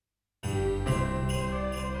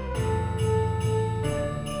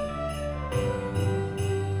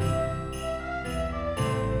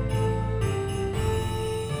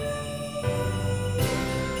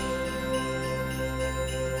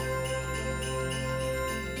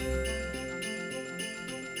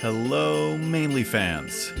Hello, Mainly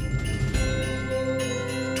fans.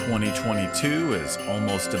 2022 is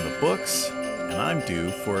almost in the books, and I'm due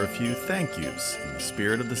for a few thank yous in the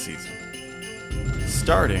spirit of the season.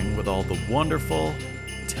 Starting with all the wonderful,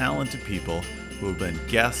 talented people who have been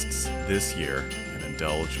guests this year and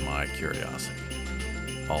indulged my curiosity.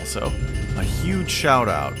 Also, a huge shout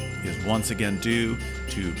out is once again due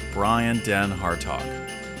to Brian Den Hartog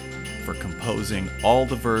for composing all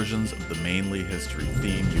the versions of the Mainly History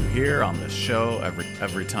theme you hear on this show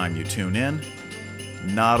every time you tune in.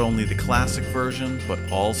 Not only the classic version, but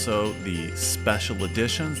also the special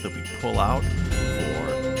editions that we pull out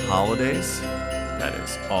for holidays. That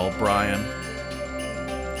is all Brian.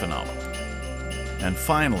 Phenomenal. And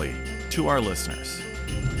finally, to our listeners,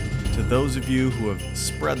 to those of you who have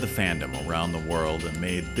spread the fandom around the world and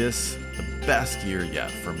made this the best year yet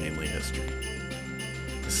for Mainly History.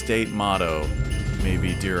 The state motto may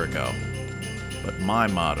be Dirigo, but my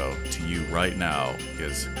motto to you right now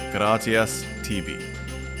is Gratias TB.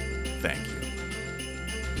 Thank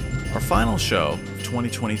you. Our final show of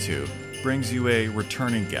 2022 brings you a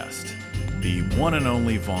returning guest, the one and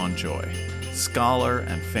only Vaughn Joy, scholar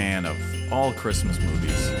and fan of all Christmas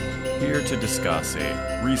movies, here to discuss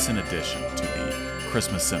a recent addition to the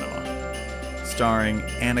Christmas cinema, starring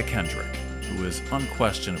Anna Kendrick, who is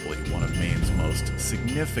unquestionably one of Maine's most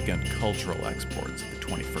significant cultural exports of the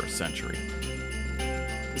 21st century.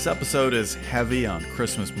 This episode is heavy on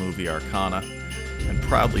Christmas movie arcana and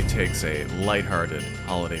proudly takes a lighthearted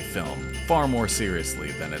holiday film far more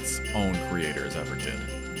seriously than its own creators ever did.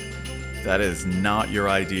 If that is not your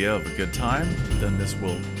idea of a good time, then this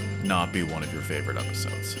will not be one of your favorite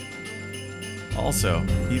episodes. Also,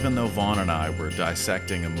 even though Vaughn and I were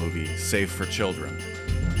dissecting a movie safe for children,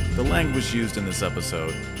 the language used in this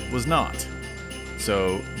episode was not,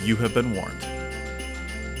 so you have been warned.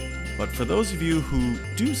 But for those of you who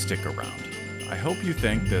do stick around, I hope you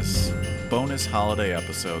think this bonus holiday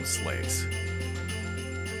episode slays.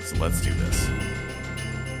 So let's do this.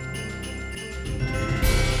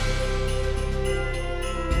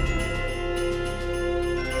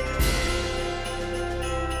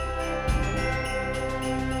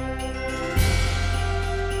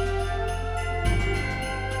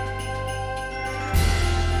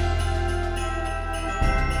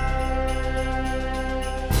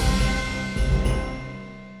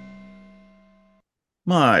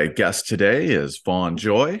 My guest today is Vaughn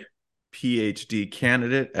Joy, PhD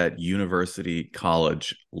candidate at University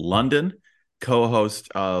College London, co-host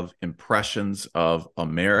of Impressions of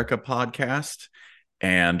America podcast,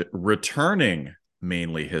 and returning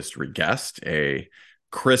Mainly History guest, a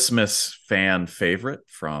Christmas fan favorite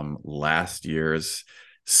from last year's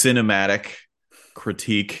cinematic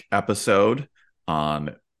critique episode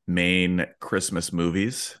on Maine Christmas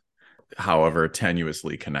movies, however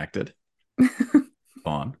tenuously connected.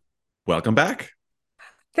 Vaughn, welcome back.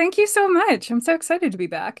 Thank you so much. I'm so excited to be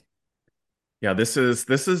back. Yeah, this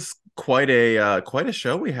is quite a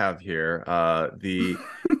show we have here. The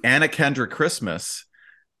Anna Kendrick Christmas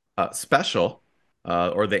special,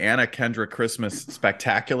 or the Anna Kendrick Christmas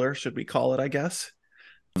spectacular, should we call it? I guess.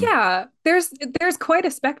 Yeah, there's quite a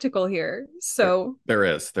spectacle here. So there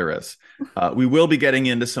is. We will be getting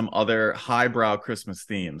into some other highbrow Christmas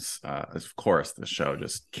themes. Of course, the show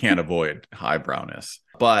just can't avoid highbrowness.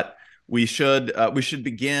 But we should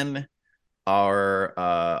begin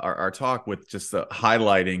our talk with just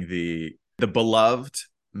highlighting the beloved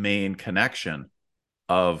main connection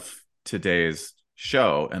of today's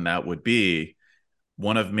show, and that would be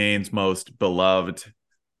one of Maine's most beloved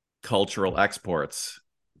cultural exports,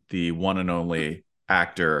 the one and only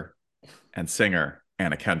actor and singer,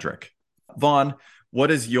 Anna Kendrick. Vaughn,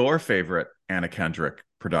 what is your favorite Anna Kendrick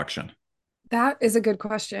production? that is a good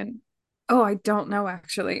question. Oh, I don't know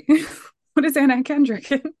actually. What is Anna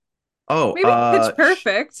Kendrick in? Oh, Maybe Pitch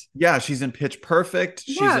Perfect. yeah, she's in Pitch Perfect.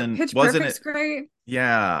 She's Yeah, in, Pitch wasn't Perfect's it? great.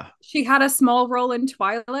 Yeah, She had a small role in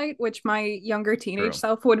Twilight, which my younger teenage true.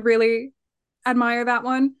 self would really admire that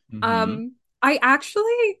one. Mm-hmm. I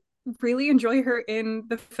actually really enjoy her in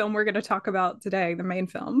the film we're going to talk about today, the main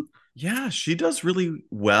film. Yeah, she does really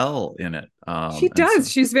well in it. She And so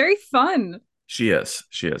does. She's very fun. she is.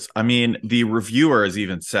 She is. I mean, the reviewers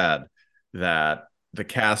even said that the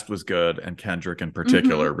cast was good, and Kendrick in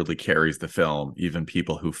particular Hmm. really carries the film, even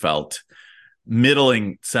people who felt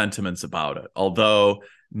middling sentiments about it. Although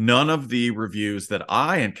none of the reviews that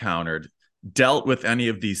I encountered dealt with any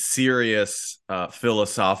of these serious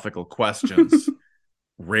philosophical questions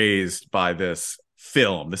raised by this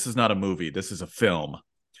film. This is not a movie. This is a film.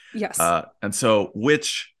 Yes. And so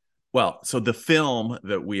so the film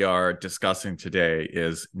that we are discussing today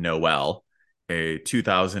is Noelle, a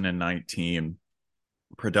 2019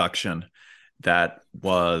 production that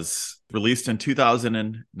was released in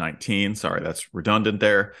 2019. Sorry, that's redundant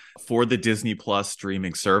there, for the Disney Plus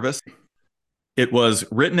streaming service. It was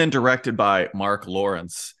written and directed by Mark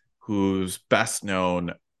Lawrence, whose best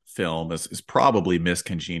known film is probably Miss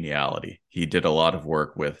Congeniality. He did a lot of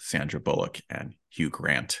work with Sandra Bullock and Hugh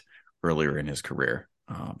Grant earlier in his career.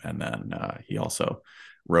 And then he also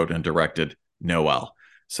wrote and directed Noelle.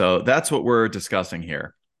 So that's what we're discussing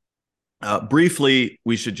here. Briefly,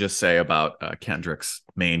 we should just say about Kendrick's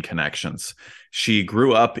main connections. She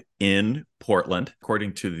grew up in Portland,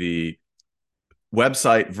 according to the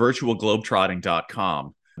website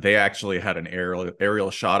virtualglobetrotting.com. They actually had an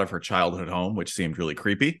aerial shot of her childhood home, which seemed really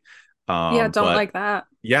creepy. Yeah, don't like that.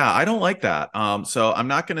 Yeah, I don't like that. So I'm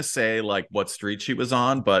not going to say like what street she was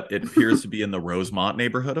on, but it appears to be in the Rosemont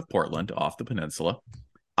neighborhood of Portland, off the peninsula.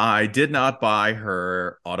 I did not buy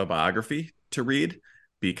her autobiography to read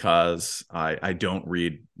because I don't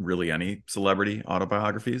read really any celebrity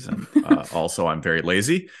autobiographies, and also I'm very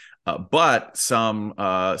lazy. But some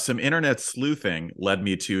internet sleuthing led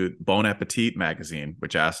me to Bon Appetit magazine,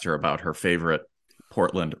 which asked her about her favorite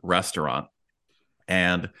Portland restaurant,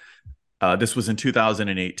 and this was in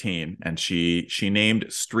 2018, and she named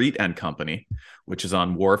Street and Company, which is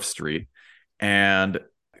on Wharf Street, and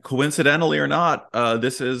coincidentally or not,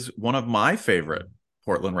 this is one of my favorite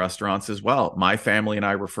Portland restaurants as well. My family and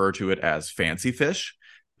I refer to it as Fancy Fish.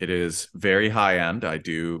 It is very high end. I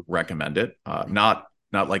do recommend it. Not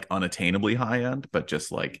like unattainably high end, but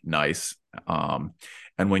just like nice. And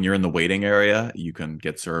when you're in the waiting area, you can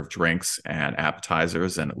get served drinks and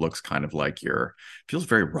appetizers, and it looks kind of like feels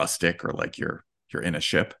very rustic, or like you're in a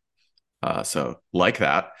ship. So like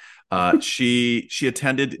that. She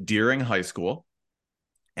attended Deering High School,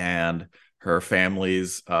 and her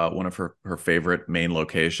family's one of her favorite main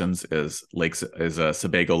locations is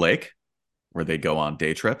Sebago Lake, where they go on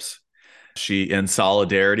day trips. She, in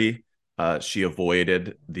solidarity, she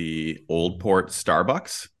avoided the Old Port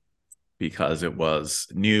Starbucks because it was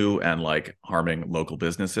new and like harming local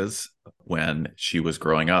businesses when she was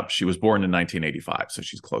growing up. She was born in 1985, so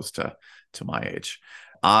she's close to my age.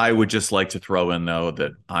 I would just like to throw in, though,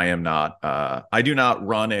 that I do not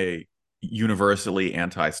run a universally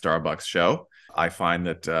anti-Starbucks show. I find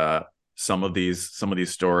that some of these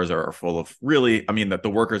stores are full of really, I mean, that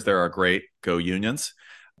the workers there are great, go unions,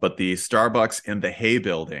 but the Starbucks in the Hay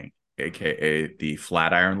Building, aka the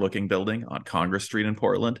Flatiron looking building on Congress Street in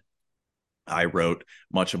Portland, I wrote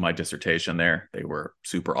much of my dissertation there. They were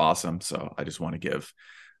super awesome, so I just want to give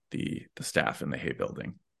the staff in the Hay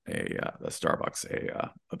Building, the Starbucks,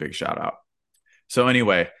 a big shout out. So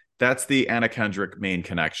anyway, that's the Anna Kendrick Maine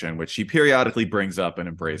connection, which she periodically brings up and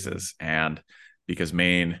embraces. And because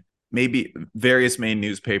maybe various Maine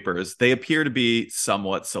newspapers, they appear to be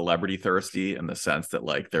somewhat celebrity thirsty in the sense that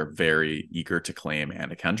like they're very eager to claim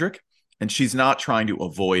Anna Kendrick. And she's not trying to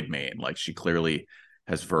avoid Maine. Like, she clearly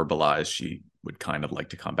has verbalized she would kind of like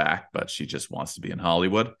to come back, but she just wants to be in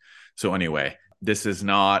Hollywood. So anyway, this is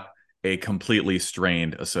not a completely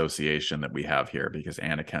strained association that we have here, because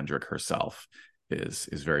Anna Kendrick herself is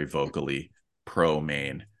very vocally pro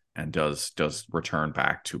Maine and does return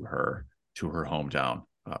back to her hometown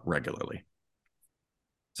regularly.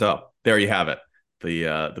 So there you have it,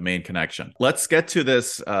 the Maine connection. Let's get to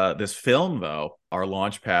this film, though, our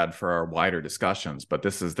launch pad for our wider discussions. But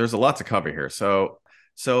there's a lot to cover here. So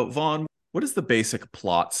Vaughn, what is the basic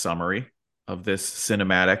plot summary of this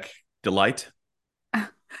cinematic delight?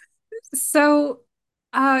 So,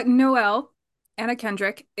 Noelle, Anna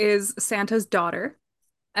Kendrick, is Santa's daughter,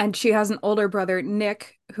 and she has an older brother,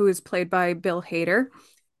 Nick, who is played by Bill Hader,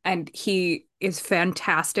 and he is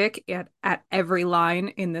fantastic at every line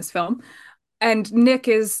in this film. And Nick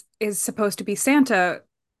is supposed to be Santa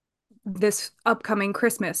this upcoming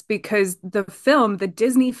Christmas, because the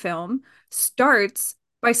Disney film, starts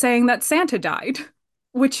by saying that Santa died,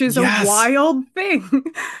 which is Yes. a wild thing.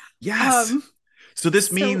 Yes. So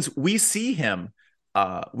this means we see him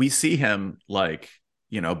like,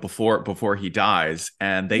 before he dies,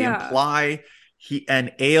 and they imply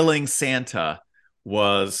an ailing Santa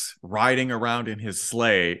was riding around in his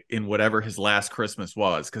sleigh in whatever his last Christmas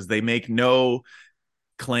was, because they make no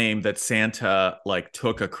claim that Santa like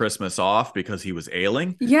took a Christmas off because he was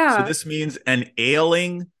ailing. Yeah. So this means an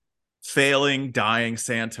ailing, failing, dying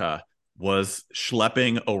Santa was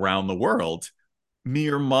schlepping around the world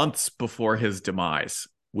mere months before his demise,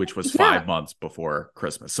 which was 5 months before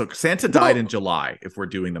Christmas. So Santa died in July, if we're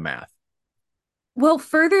doing the math. Well,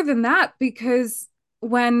 further than that, because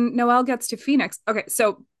when Noelle gets to Phoenix, okay,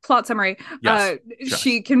 so plot summary, Yes.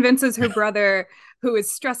 she convinces her brother who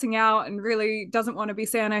is stressing out and really doesn't want to be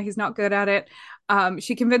Santa. He's not good at it.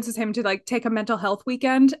 She convinces him to like take a mental health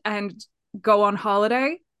weekend and go on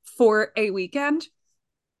holiday for a weekend.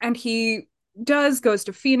 And he goes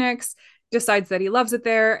to Phoenix, decides that he loves it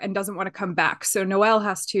there and doesn't want to come back. So Noelle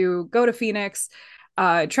has to go to Phoenix,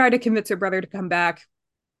 try to convince her brother to come back.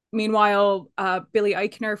 Meanwhile, Billy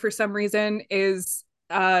Eichner, for some reason, is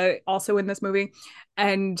also in this movie.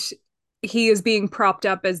 And he is being propped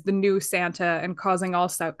up as the new Santa and causing all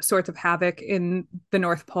sorts of havoc in the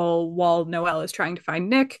North Pole while Noelle is trying to find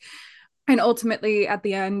Nick. And ultimately, at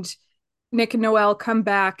the end, Nick and Noelle come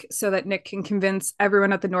back so that Nick can convince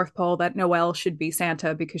everyone at the North Pole that Noelle should be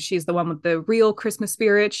Santa because she's the one with the real Christmas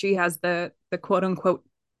spirit. She has the quote unquote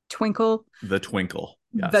twinkle. The twinkle.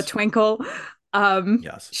 Yes. The twinkle.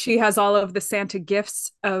 Yes. She has all of the Santa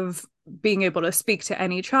gifts of being able to speak to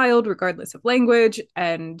any child, regardless of language,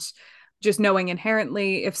 and just knowing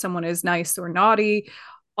inherently if someone is nice or naughty,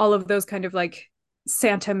 all of those kind of like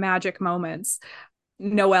Santa magic moments.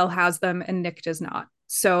 Noelle has them and Nick does not.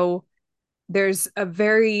 So there's a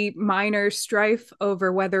very minor strife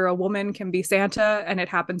over whether a woman can be Santa, and it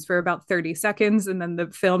happens for about 30 seconds. And then the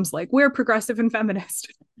film's like, we're progressive and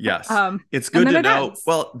feminist. Yes. It's good to know. Ends.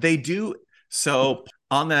 Well, they do. So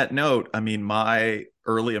on that note, I mean, my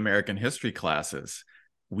early American history classes,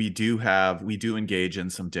 we do engage in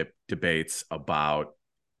some debates about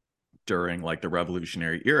during like the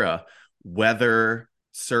Revolutionary era, whether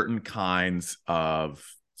certain kinds of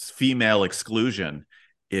female exclusion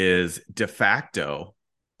is de facto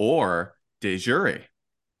or de jure,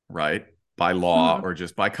 right? By law or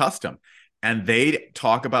just by custom. And they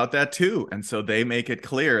talk about that too. And so they make it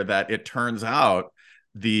clear that it turns out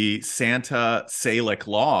the Santa Salic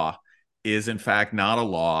law is in fact not a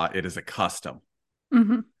law, it is a custom.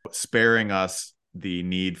 Sparing us the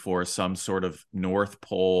need for some sort of North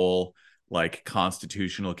Pole like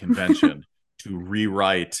constitutional convention to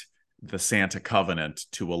rewrite the Santa Covenant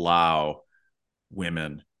to allow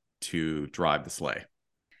women to drive the sleigh.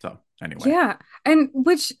 So anyway. Yeah. And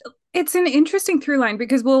which it's an interesting through line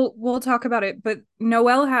because we'll talk about it, but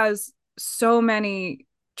Noelle has so many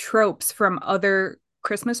tropes from other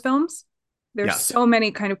Christmas films. There's so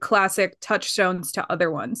many kind of classic touchstones to other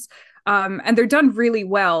ones. And they're done really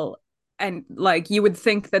well. And like you would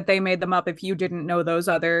think that they made them up if you didn't know those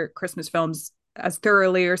other Christmas films as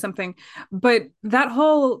thoroughly or something. But that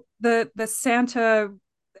whole the Santa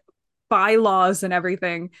bylaws and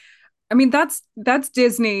everything, I mean, that's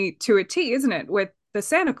Disney to a T, isn't it? With the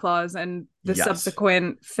Santa Claus and the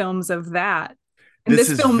subsequent films of that. And this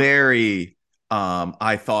is film very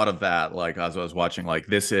I thought of that like as I was watching, like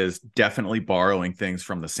this is definitely borrowing things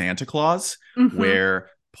from the Santa Claus, where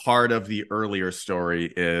part of the earlier story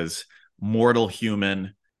is mortal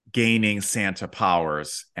human gaining Santa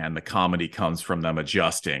powers, and the comedy comes from them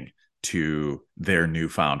adjusting to their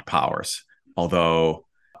newfound powers. Although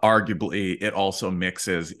arguably it also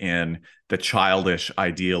mixes in the childish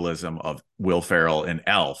idealism of Will Ferrell and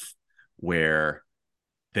Elf, where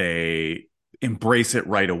they embrace it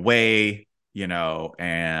right away, you know,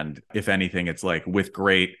 and if anything, it's like with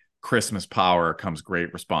great Christmas power comes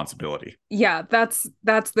great responsibility. Yeah, that's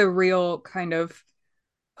the real kind of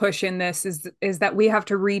push in this is that we have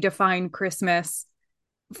to redefine Christmas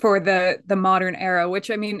for the modern era, which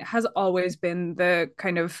I mean has always been the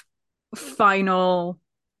kind of final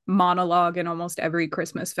monologue in almost every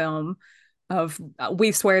Christmas film of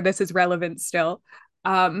we swear this is relevant still,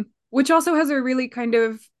 which also has a really kind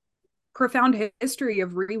of profound history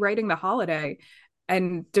of rewriting the holiday.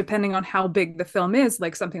 And depending on how big the film is,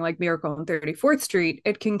 like something like Miracle on 34th Street,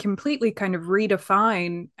 it can completely kind of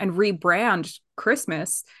redefine and rebrand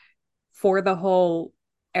Christmas for the whole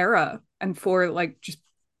era and for like just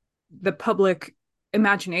the public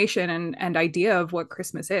imagination and idea of what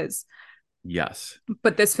Christmas is. Yes.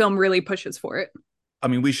 But this film really pushes for it. I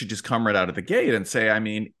mean, we should just come right out of the gate and say, I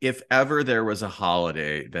mean, if ever there was a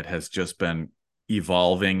holiday that has just been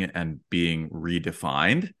evolving and being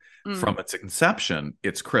redefined from its inception,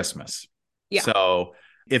 it's Christmas. Yeah. So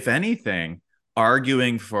if anything,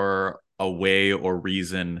 arguing for a way or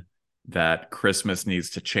reason that Christmas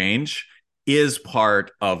needs to change is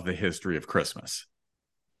part of the history of Christmas.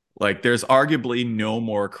 Like there's arguably no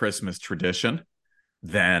more Christmas tradition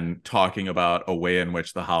than talking about a way in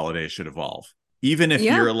which the holiday should evolve. Even if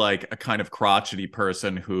you're like a kind of crotchety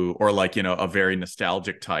person who, or like, you know, a very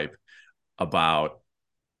nostalgic type about,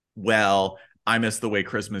 well, I miss the way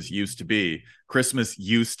Christmas used to be. Christmas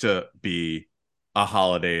used to be a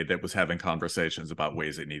holiday that was having conversations about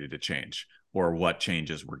ways it needed to change or what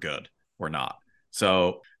changes were good or not.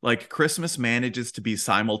 So, like, Christmas manages to be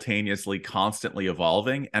simultaneously constantly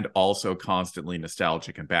evolving and also constantly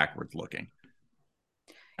nostalgic and backward looking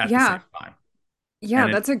at the same Yeah. time. Yeah, And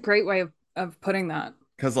it, that's a great way of putting that.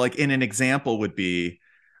 because, like, in an example would be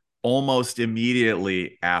almost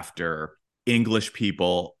immediately after English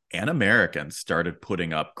people and Americans started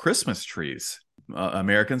putting up Christmas trees.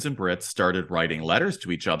 Americans and Brits started writing letters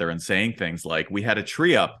to each other and saying things like, "We had a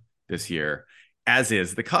tree up this year, as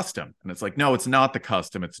is the custom." And it's like, no, it's not the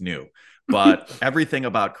custom, it's new. But everything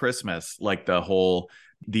about Christmas, like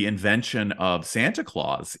the invention of Santa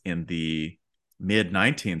Claus in the mid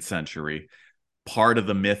 19th century, part of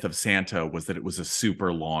the myth of Santa was that it was a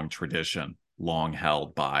super long tradition, long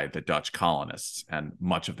held by the Dutch colonists, and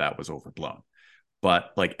much of that was overblown.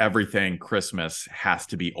 But like everything Christmas has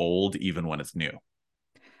to be old even when it's new.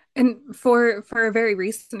 And for a very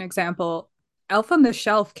recent example, Elf on the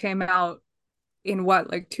Shelf came out in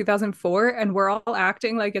what, like 2004, and we're all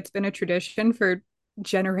acting like it's been a tradition for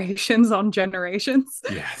generations on generations.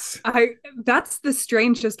 Yes. I That's the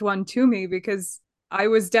strangest one to me because I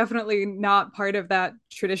was definitely not part of that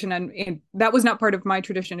tradition, and that was not part of my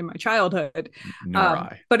tradition in my childhood. Nor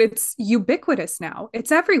I. But it's ubiquitous now.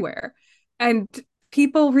 It's everywhere. And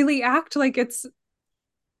people really act like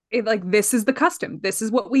like this is the custom. This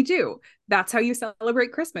is what we do. That's how you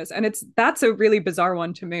celebrate Christmas. And that's a really bizarre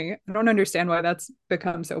one to me. I don't understand why that's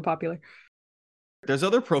become so popular. There's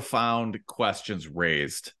other profound questions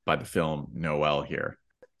raised by the film Noel here.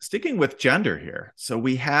 Sticking with gender here. So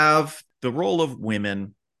we have the role of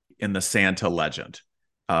women in the Santa legend.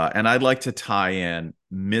 And I'd like to tie in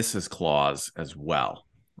Mrs. Claus as well,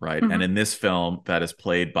 right? And Mm-hmm. in this film, that is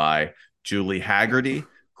played by Julie Haggerty,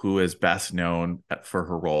 who is best known for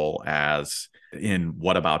her role as in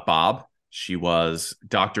What About Bob? She was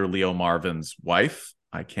Dr. Leo Marvin's wife.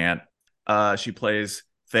 She plays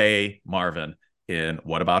Faye Marvin in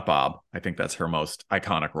What About Bob? I think that's her most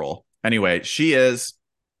iconic role. Anyway, she is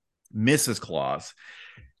Mrs. Claus,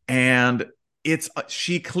 and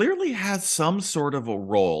she clearly has some sort of a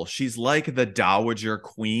role. She's like the dowager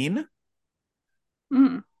queen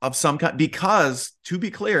Mm-hmm. of some kind, because to be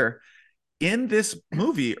clear, in this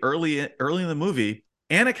movie, early in the movie,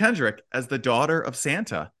 Anna Kendrick as the daughter of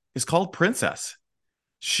Santa is called Princess.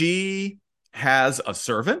 She has a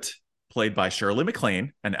servant played by Shirley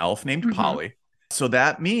MacLaine, an elf named Mm-hmm. Polly. So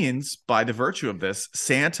that means, by the virtue of this,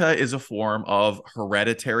 Santa is a form of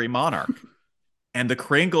hereditary monarch. And the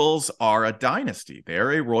Kringles are a dynasty.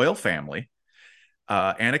 They're a royal family.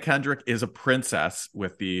 Anna Kendrick is a princess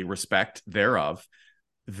with the respect thereof.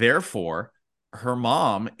 Therefore, her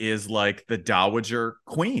mom is like the dowager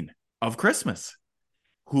queen of Christmas,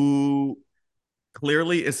 who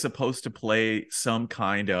clearly is supposed to play some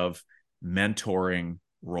kind of mentoring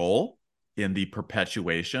role in the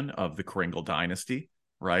perpetuation of the Kringle dynasty,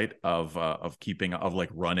 right? Of keeping of like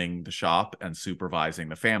running the shop and supervising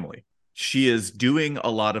the family. She is doing a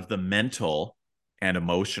lot of the mental and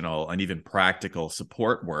emotional and even practical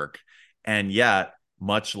support work, and yet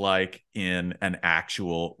much like in an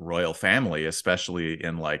actual royal family, especially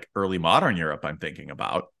in like early modern Europe, I'm thinking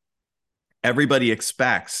about, everybody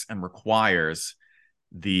expects and requires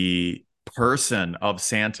the person of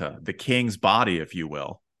Santa, the king's body, if you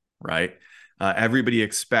will, right? Everybody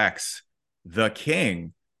expects the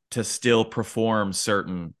king to still perform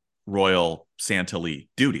certain royal Santa Lee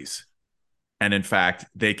duties. And in fact,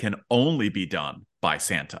 they can only be done by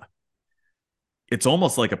Santa. It's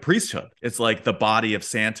almost like a priesthood. It's like the body of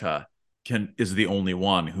Santa is the only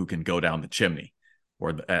one who can go down the chimney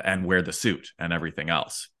and wear the suit and everything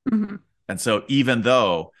else. Mm-hmm. And so even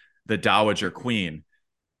though the Dowager Queen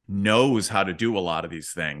knows how to do a lot of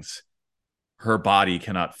these things, her body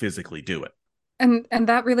cannot physically do it. And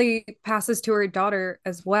that really passes to her daughter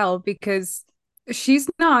as well because she's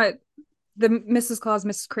not the Mrs. Claus,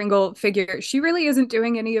 Mrs. Kringle figure. She really isn't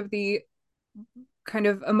doing any of the kind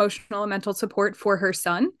of emotional and mental support for her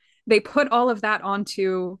son. They put all of that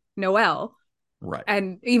onto Noelle. Right.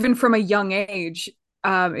 And even from a young age,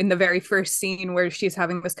 in the very first scene where she's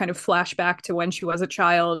having this kind of flashback to when she was a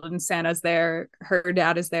child and Santa's there, her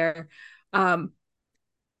dad is there. Um,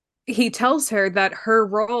 he tells her that her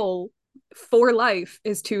role for life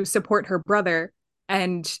is to support her brother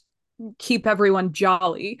and keep everyone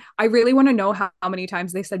jolly. I really want to know how many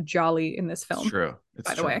times they said jolly in this It's film, true. It's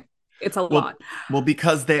by the true. way. It's a Well, lot. well,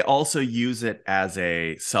 because they also use it as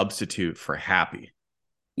a substitute for happy,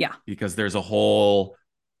 Yeah. because there's a whole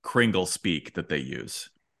Kringle speak that they use.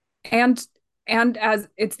 And and as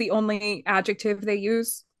it's the only adjective they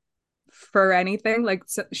use for anything, like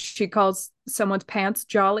so she calls someone's pants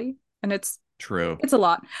jolly and it's True. It's a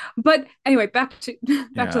lot. But anyway, back to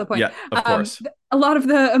back to Yeah. the point. Yeah. Of course. A lot of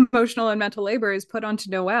the emotional and mental labor is put onto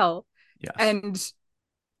Noelle, Yes. and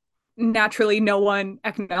naturally no one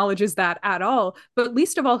acknowledges that at all, but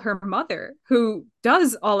least of all her mother, who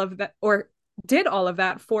does all of that, or did all of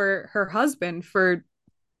that for her husband for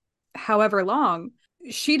however long.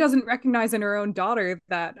 She doesn't recognize in her own daughter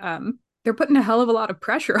that they're putting a hell of a lot of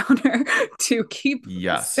pressure on her to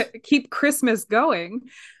Yes. keep Christmas going.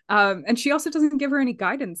 And she also doesn't give her any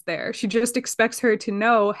guidance there. She just expects her to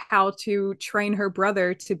know how to train her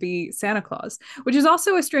brother to be Santa Claus, which is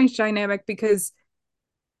also a strange dynamic because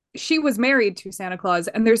she was married to Santa Claus,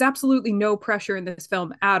 and there's absolutely no pressure in this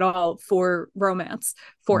film at all for romance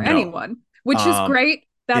for No. anyone, which is Um, great. it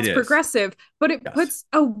That's is. progressive, but it Yes. puts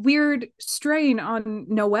a weird strain on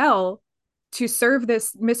Noelle to serve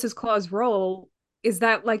this Mrs. Claus role. Is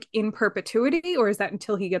that like in perpetuity, or is that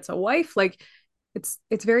until he gets a wife? Like,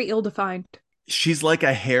 it's very ill defined. She's like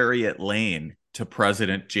a Harriet Lane to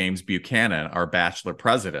President James Buchanan, our bachelor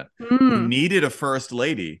president, who Mm. needed a first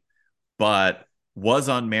lady, but was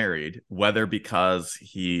unmarried, whether because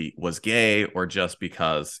he was gay or just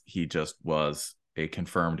because he just was a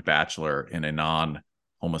confirmed bachelor in a non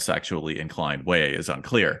homosexually inclined way is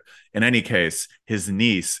unclear. In any case, his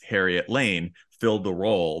niece, Harriet Lane, filled the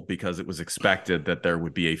role because it was expected that there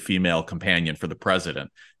would be a female companion for the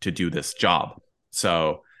president to do this job.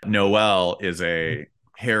 So Noelle is a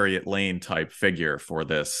Harriet Lane type figure for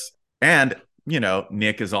this. And,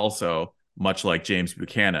 Nick is also, much like James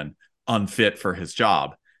Buchanan, unfit for his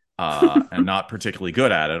job and not particularly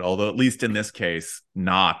good at it, although at least in this case,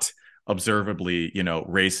 not observably,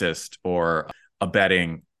 racist or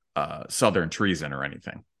abetting Southern treason or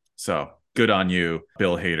anything. So good on you,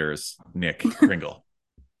 Bill Hader's Nick Kringle.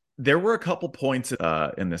 There were a couple points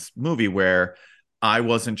in this movie where I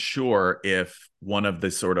wasn't sure if one of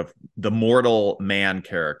the sort of the mortal man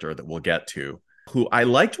character that we'll get to, who I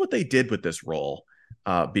liked what they did with this role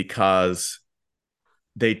because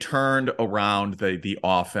they turned around the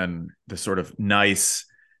often the sort of nice,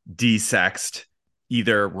 desexed,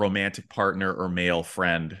 either romantic partner or male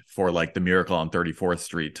friend for like the Miracle on 34th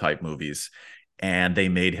Street type movies. And they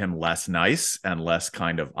made him less nice and less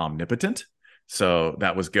kind of omnipotent. So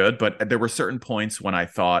that was good. But there were certain points when I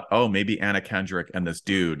thought, oh, maybe Anna Kendrick and this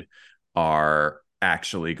dude are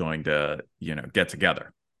actually going to, get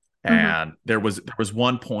together. Mm-hmm. And there was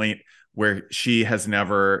one point where she's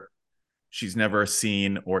never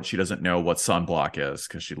seen or she doesn't know what sunblock is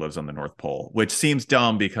because she lives on the North Pole, which seems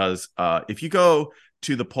dumb because if you go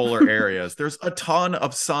to the polar areas, there's a ton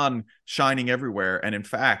of sun shining everywhere. And in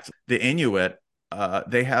fact, the Inuit,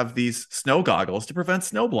 they have these snow goggles to prevent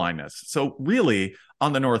snow blindness. So really,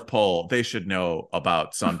 on the North Pole, they should know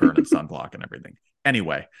about sunburn and sunblock and everything.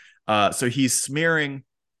 Anyway, so he's smearing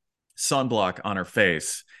sunblock on her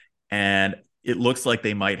face, and it looks like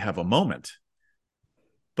they might have a moment,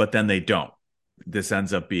 but then they don't. This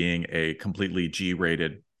ends up being a completely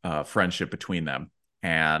G-rated friendship between them.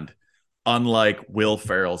 And unlike Will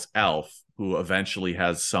Ferrell's Elf, who eventually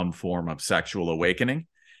has some form of sexual awakening,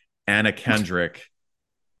 Anna Kendrick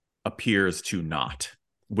appears to not,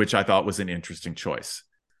 which I thought was an interesting choice.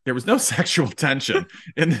 There was no sexual tension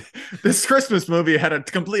in this Christmas movie. Had a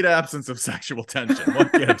complete absence of sexual tension.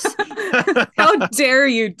 What gives? How dare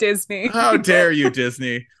you, Disney? How dare you,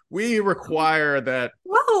 Disney? We require that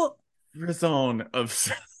Well, zone of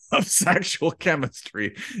sexual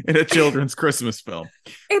chemistry in a children's Christmas film.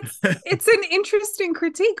 it's an interesting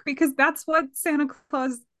critique because that's what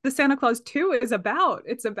the Santa Claus 2 is about.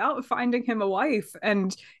 It's about finding him a wife,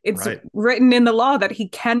 and it's Right. written in the law that he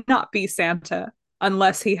cannot be Santa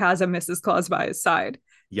unless he has a Mrs. Claus by his side.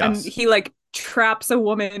 And Yes. he like traps a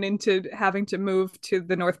woman into having to move to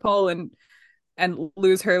the North Pole and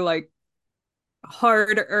lose her like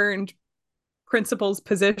hard-earned principal's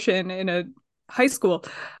position in a high school.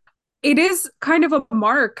 It is kind of a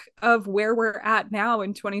mark of where we're at now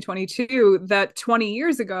in 2022 that 20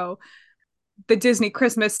 years ago the Disney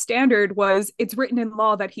Christmas standard was it's written in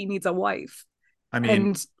law that he needs a wife. I mean,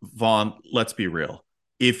 And Vaughn, let's be real.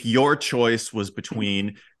 If your choice was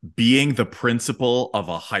between being the principal of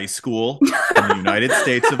a high school in the United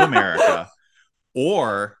States of America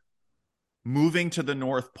or moving to the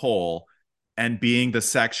North Pole and being the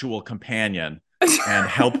sexual companion and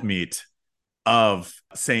helpmeet of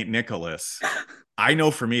St. Nicholas, I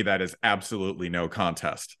know for me that is absolutely no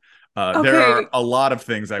contest. There are okay, a lot of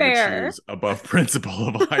things I would fair. choose above principal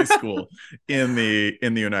of a high school in the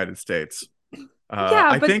United States. Yeah,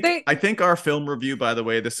 I but think they I think our film review, by the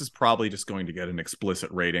way, this is probably just going to get an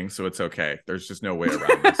explicit rating, so it's okay. There's just no way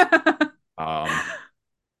around this. Um,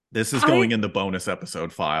 This is going I in the bonus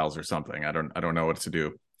episode files or something. I don't know what to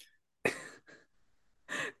do.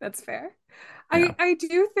 That's fair. Yeah. I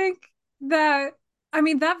do think that, I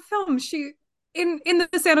mean, that film, she in the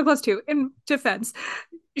Santa Claus 2, in defense,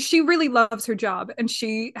 she really loves her job, and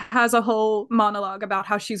she has a whole monologue about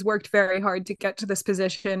how she's worked very hard to get to this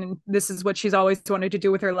position, and this is what she's always wanted to do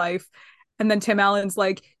with her life. And then Tim Allen's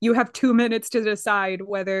like, you have 2 minutes to decide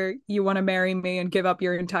whether you want to marry me and give up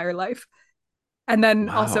your entire life. And then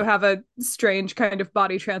also Wow. have a strange kind of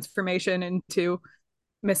body transformation into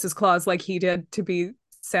Mrs. Claus like he did to be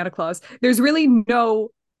Santa Claus. There's really no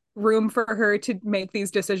room for her to make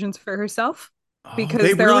these decisions for herself Oh,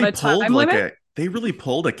 because they're on a time limit. they really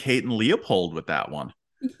pulled a Kate and Leopold with that one.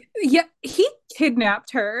 Yeah, he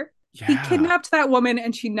kidnapped her. He Yeah. kidnapped that woman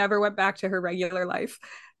and she never went back to her regular life.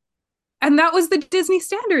 And that was the Disney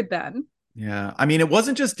standard then. Yeah. I mean, it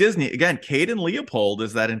wasn't just Disney. Again, Kate and Leopold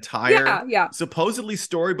is that entire Yeah, yeah. supposedly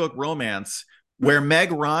storybook romance where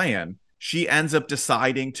Meg Ryan, she ends up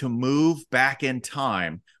deciding to move back in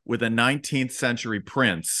time with a 19th century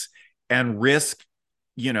prince and risk,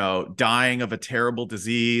 dying of a terrible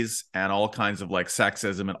disease and all kinds of like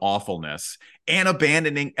sexism and awfulness and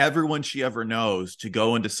abandoning everyone she ever knows to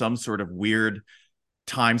go into some sort of weird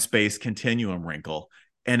time space continuum wrinkle,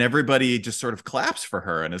 and everybody just sort of claps for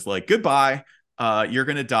her and is like, goodbye, you're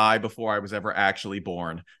gonna die before I was ever actually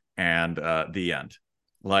born, and the end.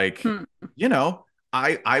 Like, Hmm. you know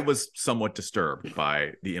I was somewhat disturbed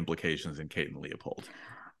by the implications in Kate and Leopold,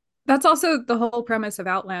 That's also the whole premise of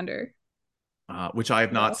Outlander. which I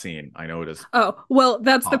have not Well, seen. I know it is oh, well,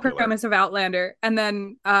 that's the popular. premise of Outlander. And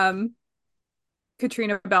then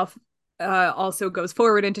Katrina Balfe also goes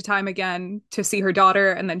forward into time again to see her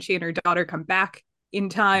daughter, and then she and her daughter come back in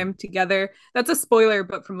time together. That's a spoiler,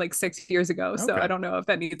 but from like 6 years ago, so I Okay. don't know if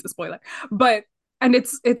that needs a spoiler. But and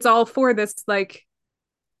it's all for this like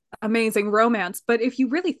amazing romance. But if you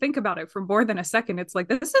really think about it for more than a second, it's like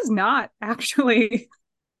this is not actually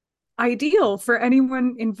ideal for anyone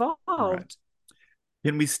All right. involved.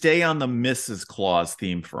 Can we stay on the Mrs. Claus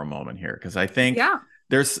theme for a moment here? Because I think Yeah.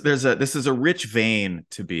 there's a this is a rich vein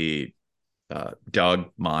to be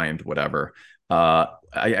dug, mined, whatever.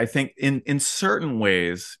 I think in certain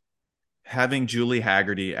ways, having Julie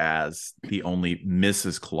Haggerty as the only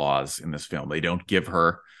Mrs. Claus in this film, they don't give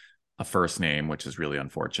her a first name, which is really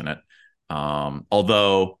unfortunate.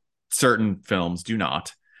 Although certain films do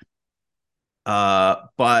not.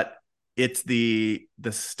 But it's the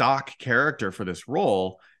stock character for this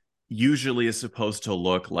role usually is supposed to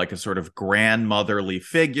look like a sort of grandmotherly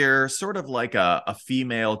figure, sort of like a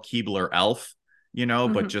female Keebler elf, but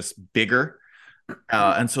Mm-hmm. just bigger.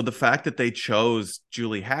 And so the fact that they chose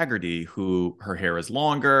Julie Haggerty, who her hair is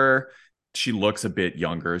longer, she looks a bit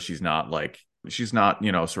younger. She's not,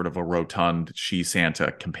 sort of a rotund she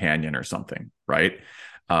Santa companion or something, right?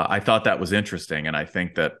 I thought that was interesting. And I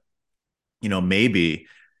think that, maybe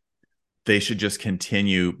they should just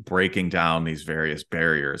continue breaking down these various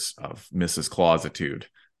barriers of Mrs. Clausitude,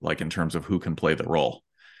 like in terms of who can play the role.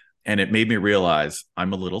 And it made me realize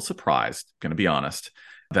I'm a little surprised, going to be honest,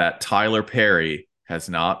 that Tyler Perry has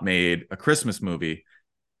not made a Christmas movie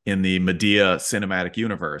in the Medea cinematic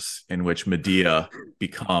universe in which Medea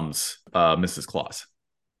becomes Mrs. Claus.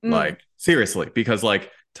 Mm. Like, seriously, because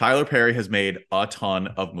like Tyler Perry has made a ton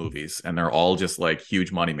of movies and they're all just like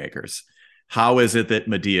huge moneymakers. How is it that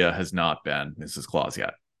Medea has not been Mrs. Claus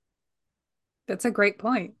yet? That's a great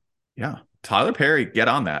point. Yeah. Tyler Perry, get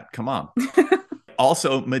on that. Come on.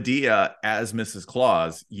 Also, Medea as Mrs.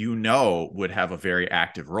 Claus, would have a very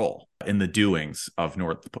active role in the doings of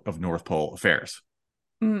North Pole affairs.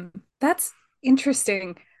 Mm. That's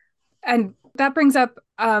interesting. And that brings up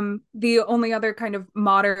the only other kind of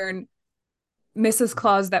modern Mrs.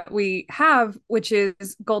 Claus that we have, which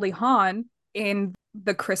is Goldie Hawn in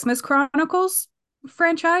the Christmas Chronicles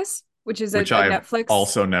franchise, which is a Which I've Netflix.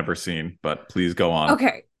 also never seen, but please go on.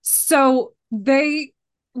 Okay, so they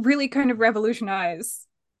really kind of revolutionize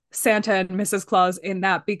Santa and Mrs. Claus in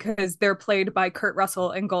that because they're played by Kurt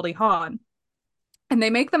Russell and Goldie Hawn, and they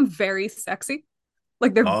make them very sexy.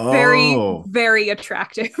 Like they're very, Oh, very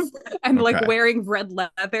attractive and like okay. wearing red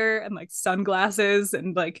leather and like sunglasses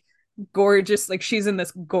and like gorgeous, like she's in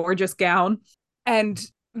this gorgeous gown. And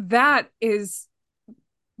that is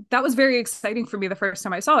that was very exciting for me the first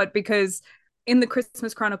time I saw it because in the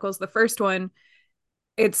Christmas Chronicles, the first one,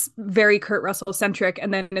 it's very Kurt Russell centric.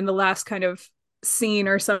 And then in the last kind of scene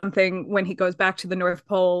or something, when he goes back to the North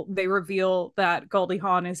Pole, they reveal that Goldie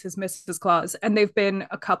Hawn is his Mrs. Claus. And they've been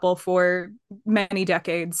a couple for many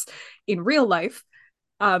decades in real life.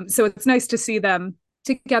 So it's nice to see them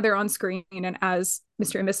together on screen and as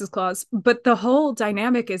Mr. and Mrs. Claus, but the whole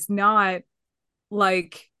dynamic is not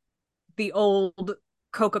like the old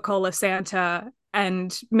Coca-Cola Santa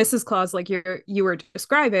and Mrs. Claus like you were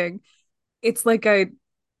describing. It's like a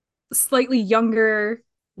slightly younger,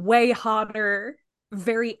 way hotter,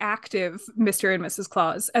 very active Mr. and Mrs.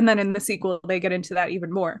 Claus. And then in the sequel, they get into that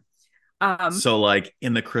even more. Um, So, like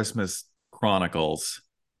in the Christmas Chronicles,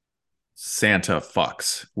 Santa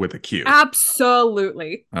fucks with a Q.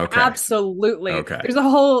 absolutely. Okay. Absolutely. Okay. There's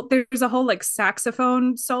a whole like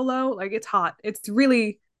saxophone solo. Like it's hot. It's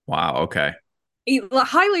really Wow. Okay.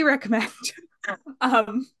 highly recommend.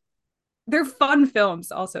 um they're fun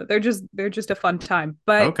films also. They're just a fun time.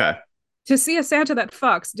 But Okay. to see a Santa that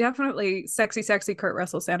fucks, definitely sexy Kurt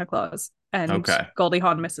Russell Santa Claus and Okay. Goldie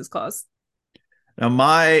Hawn Mrs. Claus. Now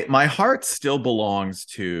my heart still belongs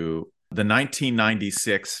to the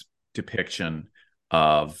 1996 depiction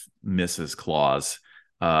of Mrs. Claus.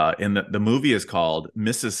 In the movie is called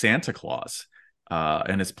Mrs. Santa Claus,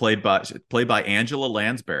 and it's played by Angela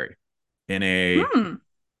Lansbury in a Hmm.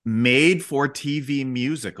 made-for-TV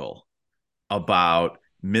musical about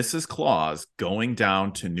Mrs. Claus going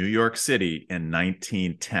down to New York City in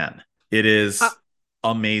 1910. It Uh, is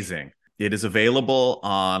amazing. It is available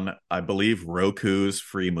on, I believe, Roku's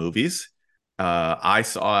free movies. I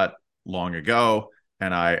saw it long ago,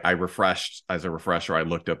 and I refreshed as a refresher. I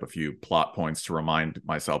looked up a few plot points to remind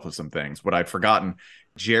myself of some things. What I'd forgotten: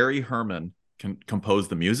 Jerry Herman composed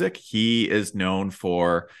the music. He is known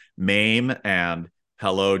for Mame and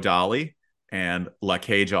Hello Dolly and La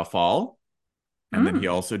Cage aux Folles. And then he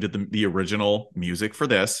mm. also did the original music for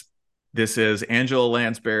this. This is Angela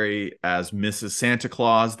Lansbury as Mrs. Santa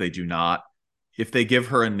Claus. They do not, if they give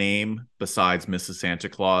her a name besides Mrs. Santa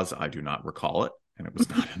Claus, I do not recall it. And it was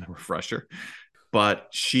not in the refresher. But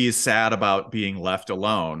she's sad about being left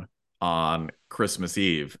alone on Christmas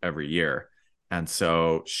Eve every year. And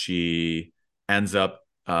so she ends up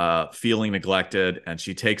feeling neglected, and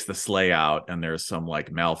she takes the sleigh out, and there's some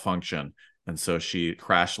like malfunction. And so she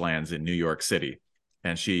crash lands in New York City,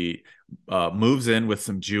 and she moves in with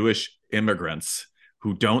some Jewish immigrants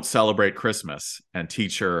who don't celebrate Christmas and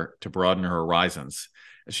teach her to broaden her horizons.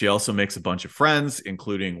 She also makes a bunch of friends,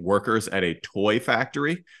 including workers at a toy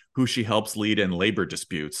factory who she helps lead in labor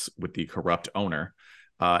disputes with the corrupt owner.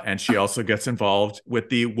 And she also gets involved with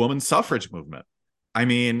the women's suffrage movement. I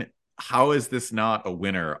mean, how is this not a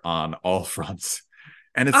winner on all fronts?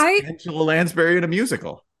 And it's I Angela Lansbury in a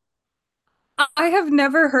musical. I have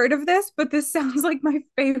never heard of this, but this sounds like my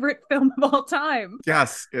favorite film of all time.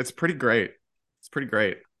 Yes, it's pretty great. It's pretty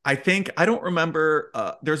great. I think I don't remember.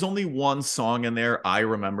 There's only one song in there I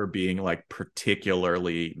remember being like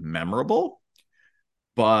particularly memorable,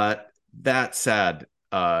 but that said,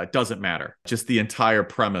 it doesn't matter. Just the entire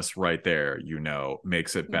premise right there,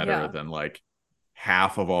 makes it better Yeah, than like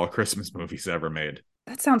half of all Christmas movies ever made.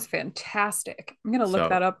 that sounds fantastic. I'm gonna look So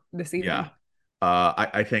that up this yeah, evening.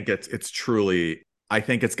 I think it's truly. I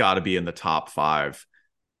think it's got to be in the top five,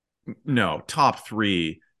 no, top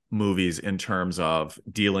three movies in terms of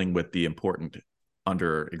dealing with the important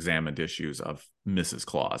under examined issues of Mrs.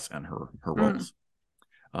 Claus and her Mm. roles.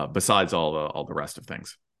 Besides all the rest of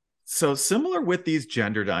things. So similar with these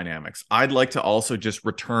gender dynamics, I'd like to also just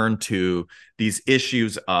return to these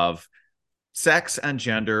issues of sex and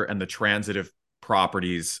gender and the transitive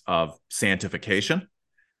properties of sanctification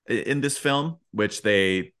in this film, which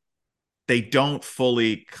they don't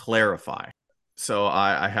fully clarify. So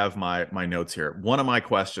I have my notes here. One of my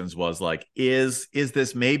questions was like, is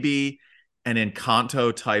this maybe an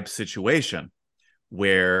Encanto type situation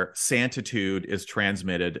where santitude is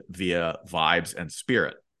transmitted via vibes and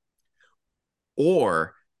spirit?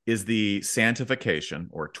 Or is the sanctification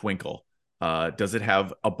or twinkle, does it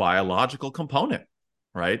have a biological component?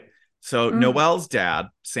 Right. So Mm. Noelle's dad,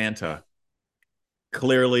 Santa,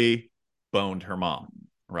 clearly boned her mom.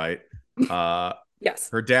 Right. Uh, Yes.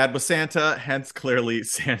 her dad was Santa, hence clearly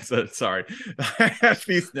Santa. Sorry. I have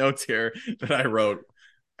these notes here that I wrote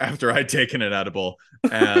after I'd taken an edible,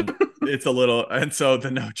 and it's a little, and so the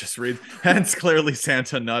note just reads, hence clearly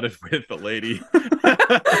Santa nutted with the lady.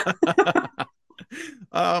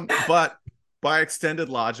 But by extended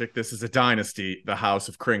logic, this is a dynasty, the House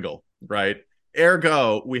of Kringle, right?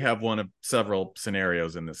 Ergo, we have one of several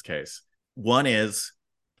scenarios in this case. One is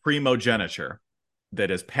primogeniture, that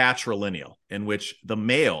is patrilineal, in which the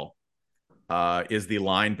male is the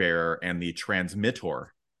line bearer and the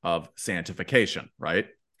transmitter of sanctification, right?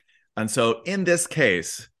 And so in this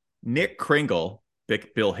case, Nick Kringle,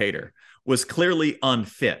 Bill Hader, was clearly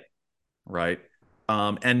unfit, right?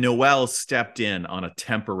 And Noelle stepped in on a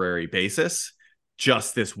temporary basis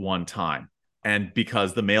just this one time. And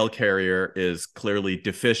because the mail carrier is clearly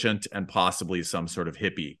deficient and possibly some sort of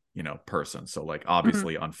hippie, person. So like Mhm.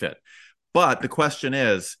 obviously unfit. But the question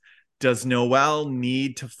is, does Noelle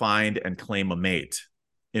need to find and claim a mate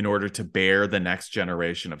in order to bear the next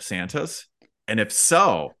generation of Santas? And if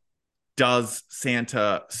so, does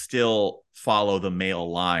Santa still follow the male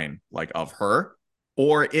line like of her?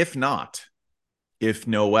 Or if not, if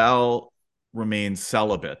Noelle remains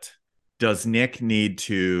celibate, does Nick need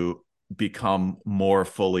to become more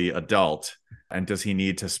fully adult? And does he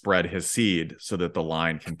need to spread his seed so that the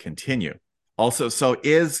line can continue? Also, so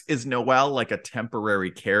is Noelle like a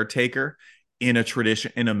temporary caretaker in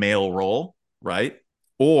a male role, right?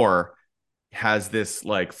 Or has this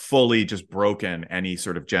like fully just broken any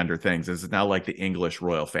sort of gender things? Is it now like the English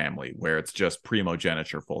royal family where it's just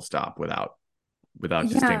primogeniture full stop without Yeah.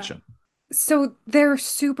 distinction? So they're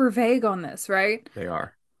super vague on this, right? They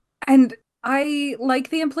are. And I like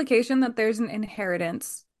the implication that there's an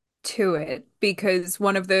inheritance to it because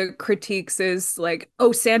one of the critiques is like,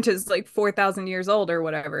 oh, Santa's like 4,000 years old or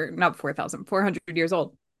whatever. Not 4,000, 400 years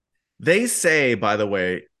old. They say, by the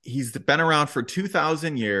way, he's been around for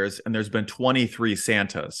 2,000 years and there's been 23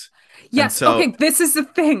 Santas. And Yes. so Okay. This is the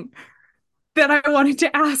thing that I wanted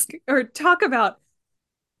to ask or talk about.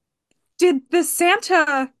 Did the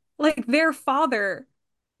Santa, like their father,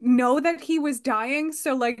 know that he was dying?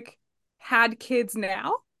 So, like, had kids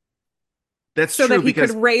now that's so that true he could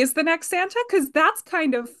because raise the next Santa? Because that's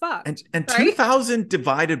kind of fucked, and right? 2,000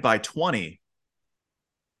 divided by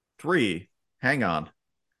 23, hang on,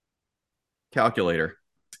 calculator.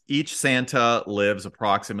 Each Santa lives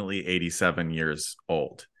approximately 87 years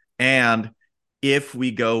old. And if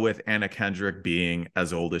we go with Anna Kendrick being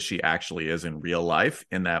as old as she actually is in real life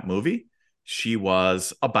in that movie, she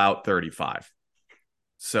was about 35.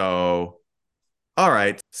 So, all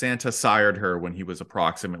right, Santa sired her when he was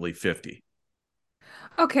approximately 50.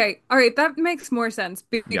 Okay. All right. That makes more sense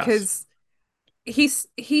Yes, because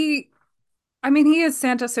I mean, he is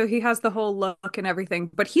Santa, so he has the whole look and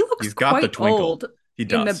everything, but he looks he's got the quite twinkle. old He in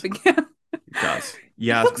the does. beginning. He does. He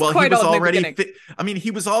Yes. looks Well, he quite was old in the already beginning. I mean,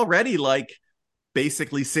 he was already like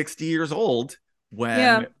basically 60 years old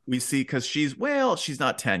Yeah. when we see because she's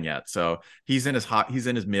not 10 yet. So he's in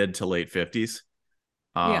his mid to late 50s.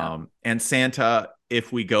 Yeah. And Santa,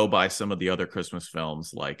 if we go by some of the other Christmas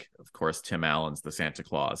films, like of course Tim Allen's The Santa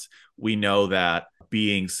Claus, we know that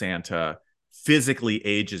being Santa physically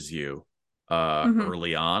ages you Hmm.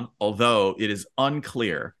 early on, although it is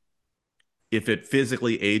unclear if it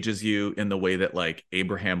physically ages you in the way that like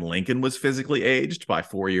Abraham Lincoln was physically aged by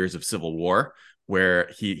 4 years of Civil War, where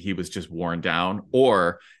he was just worn down,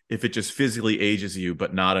 or if it just physically ages you,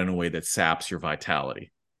 but not in a way that saps your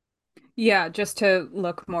vitality. Yeah, just to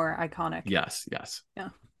look more iconic. Yes, yes. Yeah.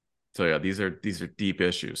 So yeah, these are deep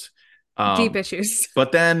issues. Deep Um, issues.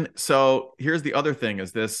 but then so here's the other thing: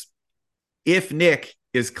 is this if Nick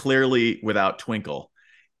is clearly without Twinkle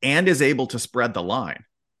and is able to spread the line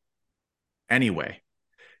anyway,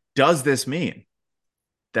 does this mean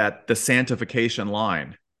that the sanctification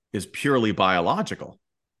line is purely biological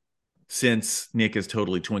since Nick is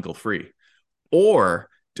totally twinkle free? Or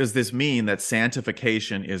does this mean that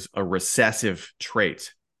sanctification is a recessive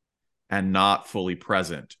trait and not fully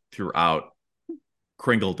present throughout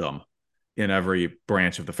Kringledom in every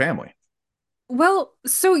branch of the family? Well,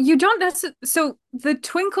 so you don't necessarily, so the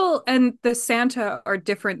Twinkle and the Santa are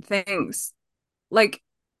different things. Like,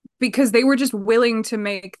 because they were just willing to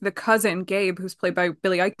make the cousin Gabe, who's played by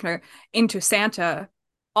Billy Eichner, into Santa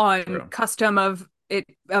on True. custom of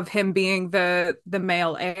him being the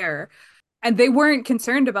male heir. And they weren't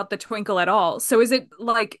concerned about the twinkle at all. So is it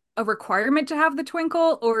like a requirement to have the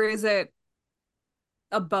twinkle or is it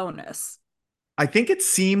a bonus? I think it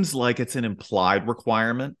seems like it's an implied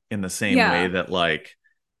requirement in the same way Yeah. that, like,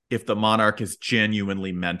 if the monarch is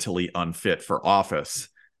genuinely mentally unfit for office,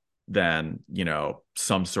 then,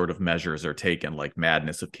 some sort of measures are taken, like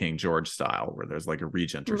Madness of King George style, where there's like a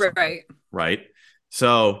regent or something, Right. right?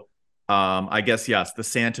 So, I guess, yes, the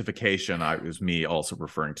sanctification was me also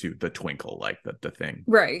referring to the twinkle, like the thing,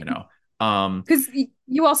 you Right. know. Um, Because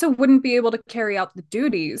you also wouldn't be able to carry out the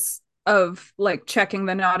duties of like checking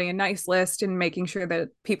the naughty and nice list and making sure that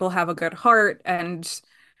people have a good heart and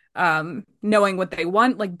knowing what they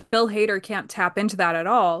want. Like Bill Hader can't tap into that at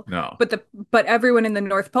all. no, But everyone in the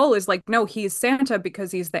North Pole is like, no, he's Santa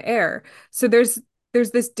because he's the heir. So there's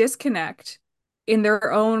this disconnect in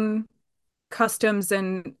their own customs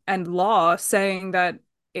and law saying that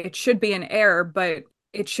it should be an heir, but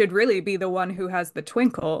it should really be the one who has the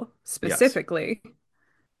twinkle yes. specifically.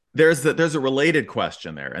 There's a related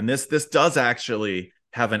question there, and this does actually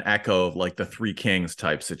have an echo of like the Three Kings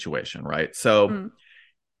type situation, right? So Mm.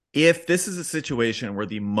 if this is a situation where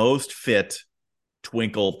the most fit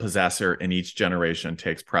twinkle possessor in each generation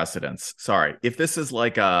takes precedence, sorry, if this is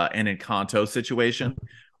like an Encanto situation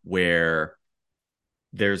where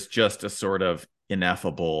there's just a sort of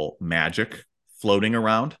ineffable magic floating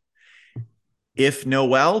around, if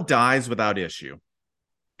Noel dies without issue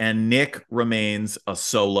and Nick remains a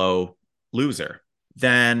solo loser,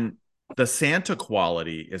 then the Santa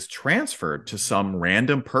quality is transferred to some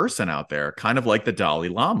random person out there, kind of like the Dalai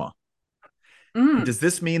Lama. And Mm. does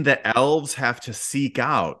this mean that elves have to seek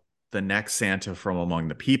out the next Santa from among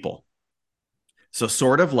the people? So,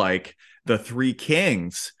 sort of like the Three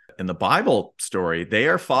Kings in the Bible story, they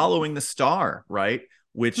are following the star, right?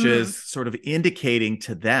 Which Mm. is sort of indicating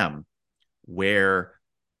to them where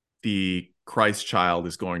the Christ child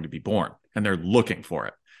is going to be born, and they're looking for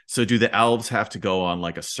it. So, do the elves have to go on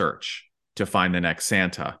like a search to find the next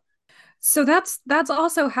Santa? So that's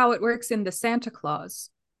also how it works in the Santa Claus.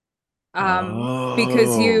 Because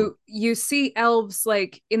Oh, you see elves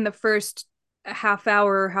like in the first half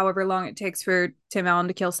hour, however long it takes for Tim Allen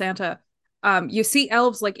to kill Santa. You see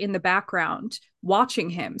elves like in the background watching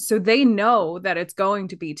him, so they know that it's going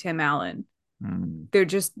to be Tim Allen. hmm. They're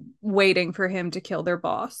just waiting for him to kill their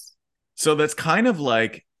boss. So that's kind of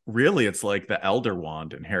like really it's like the Elder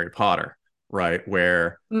Wand in Harry Potter, right?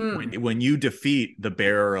 Where Mm. when you defeat the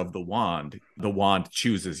bearer of the wand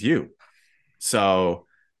chooses you. So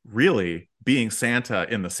really being Santa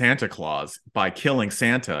in the Santa Claus by killing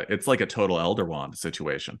Santa, it's like a total Elder Wand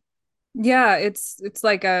situation. Yeah, it's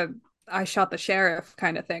like a I shot the sheriff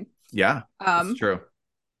kind of thing. Yeah, that's Um, true.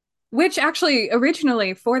 which actually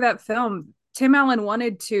originally for that film, Tim Allen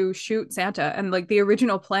wanted to shoot Santa, and like the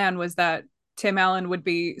original plan was that Tim Allen would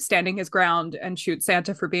be standing his ground and shoot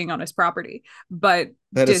Santa for being on his property. But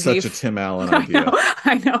That is Disney, such a Tim Allen I know, idea.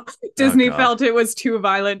 I know, Oh Disney God. felt it was too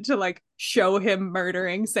violent to like show him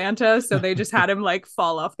murdering Santa, so they just had him like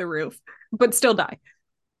fall off the roof, but still die.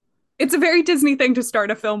 It's a very Disney thing to start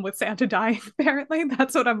a film with Santa dying, apparently.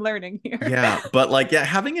 That's what I'm learning here. Yeah, but like, yeah,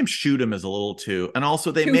 having him shoot him is a little too. And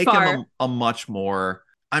also, they Too make him far. a much more.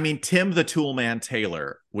 I mean, Tim the Toolman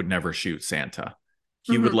Taylor would never shoot Santa.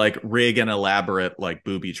 He would Mm-hmm. like rig an elaborate like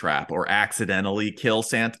booby trap or accidentally kill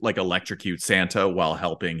Santa, like electrocute Santa while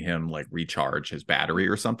helping him like recharge his battery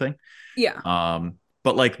or something. Yeah.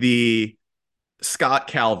 But like the Scott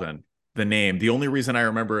Calvin, the name, the only reason I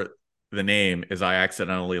remember the name is I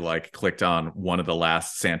accidentally like clicked on one of the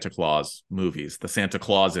last Santa Claus movies, the Santa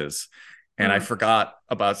Clauses, and I Mm. forgot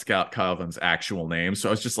about Scott Calvin's actual name. So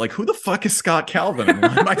I was just like, who the fuck is Scott Calvin? And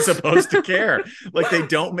why am I supposed to care? Like, they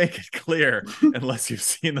don't make it clear unless you've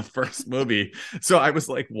seen the first movie. So I was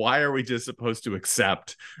like, why are we just supposed to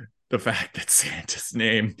accept the fact that Santa's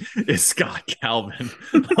name is Scott Calvin?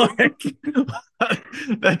 Like,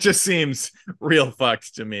 that just seems real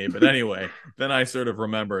fucked to me. But anyway, then I sort of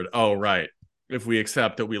remembered, oh, right. If we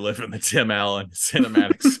accept that we live in the Tim Allen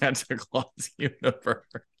cinematic Santa Claus universe.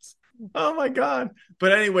 Oh my God.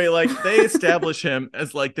 But anyway, like they establish him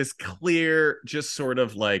as like this clear, just sort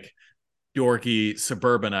of like dorky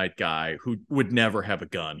suburbanite guy who would never have a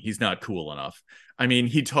gun. He's not cool enough. I mean,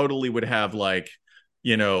 he totally would have like,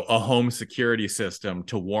 a home security system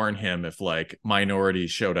to warn him if like minorities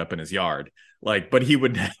showed up in his yard. Like, but he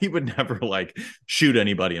would never like shoot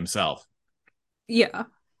anybody himself. Yeah.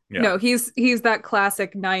 Yeah. No, he's that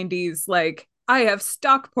classic 90s like I have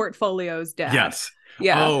stock portfolios dad. Yes.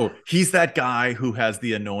 Yeah. Oh, he's that guy who has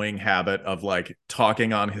the annoying habit of like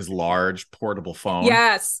talking on his large portable phone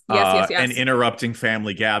Yes. Yes, yes, and yes. interrupting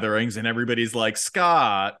family gatherings. And everybody's like,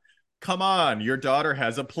 Scott, come on, your daughter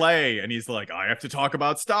has a play. And he's like, I have to talk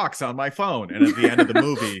about stocks on my phone. And at the end of the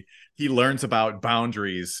movie, he learns about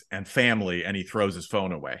boundaries and family and he throws his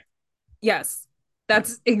phone away. Yes.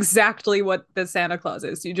 That's exactly what the Santa Claus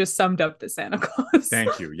is. You just summed up the Santa Claus.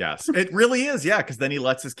 Thank you. Yes, it really is. Yeah. Cause then he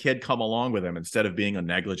lets his kid come along with him instead of being a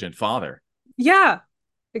negligent father Yeah,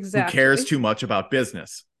 who cares exactly. too much about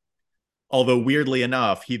business. Although weirdly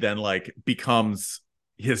enough, he then like becomes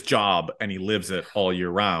his job and he lives it all year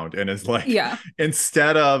round and is like, Yeah.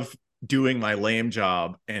 instead of doing my lame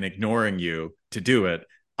job and ignoring you to do it,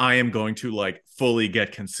 I am going to like fully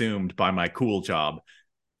get consumed by my cool job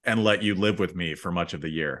and let you live with me for much of the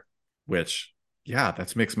year. Which, yeah,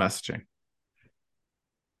 that's mixed messaging.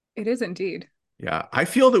 It is indeed. Yeah, I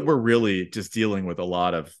feel that we're really just dealing with a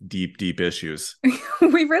lot of deep, deep issues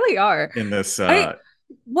We really are. in this. I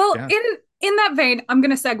well, Yeah. in that vein, I'm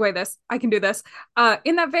gonna segue this. I can do this.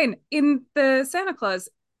 In that vein, in the Santa Claus,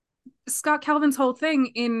 Scott Calvin's whole thing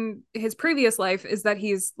in his previous life is that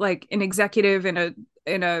he's like an executive in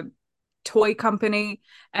a toy company,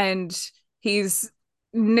 and he's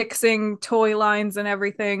nixing toy lines and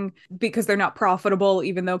everything because they're not profitable,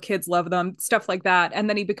 even though kids love them, stuff like that. And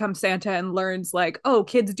then he becomes Santa and learns, like, oh,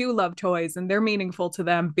 kids do love toys and they're meaningful to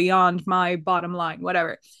them beyond my bottom line,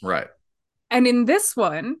 whatever. Right. And in this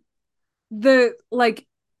one, the like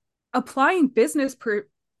applying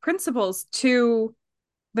principles to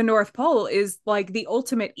the North Pole is like the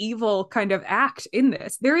ultimate evil kind of act in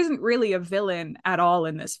this. There isn't really a villain at all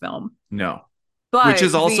in this film, No. Which but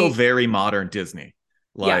is also the very modern Disney.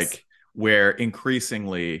 yes, Like where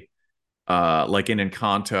increasingly like in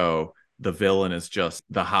Encanto, the villain is just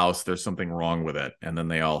the house, there's something wrong with it, and then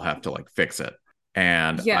they all have to like fix it.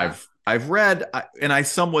 And yeah, I've read and I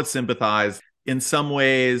somewhat sympathize in some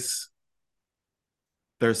ways.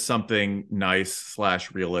 There's something nice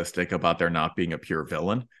slash realistic about there not being a pure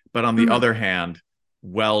villain. But on the mm-hmm. other hand,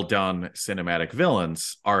 well done cinematic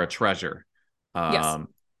villains are a treasure. Yes,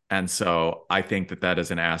 And so I think that that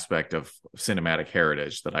is an aspect of cinematic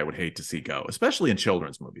heritage that I would hate to see go, especially in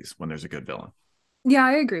children's movies when there's a good villain. yeah,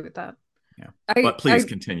 I agree with that. Yeah. I But please I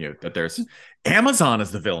continue that there's Amazon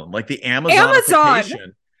as the villain, like the Amazon,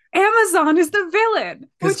 Amazonification. Amazon is the villain,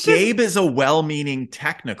 Because which is Gabe is a well-meaning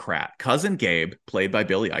technocrat. Cousin Gabe, played by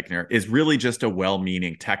Billy Eichner, is really just a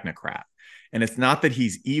well-meaning technocrat. And it's not that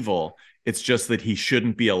he's evil. It's just that he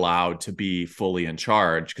shouldn't be allowed to be fully in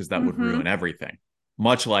charge because that would mm-hmm. ruin everything.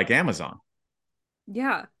 Much like Amazon.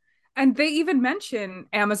 Yeah. And they even mention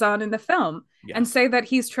Amazon in the film and Yes. say that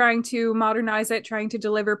he's trying to modernize it, trying to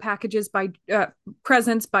deliver packages by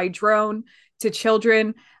presents by drone to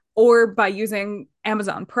children or by using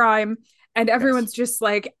Amazon Prime. And Yes. everyone's just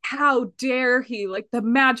like, how dare he? Like the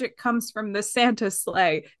magic comes from the Santa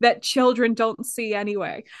sleigh that children don't see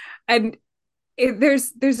anyway. And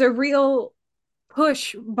there's a real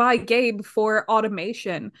push by Gabe for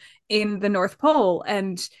automation in the North Pole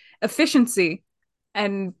and efficiency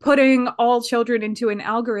and putting all children into an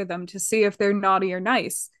algorithm to see if they're naughty or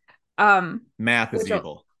nice. Math is Which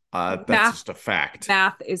evil. That's math just a fact.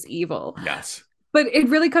 math is evil. Yes. But it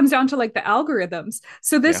really comes down to like the algorithms.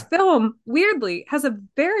 So this Yeah. film weirdly has a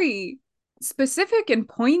very specific and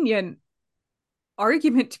poignant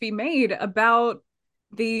argument to be made about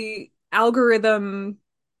the algorithm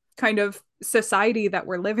kind of society that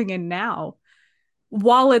we're living in now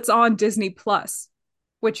while it's on Disney Plus,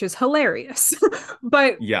 which is hilarious.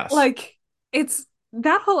 But Yes, like it's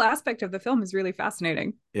that whole aspect of the film is really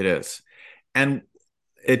fascinating. it is. And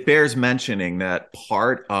it bears mentioning that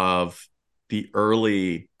part of the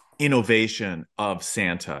early innovation of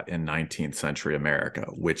Santa in 19th century America,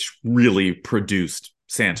 which really produced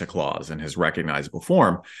Santa Claus in his recognizable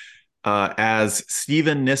form, as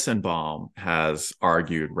Stephen Nissenbaum has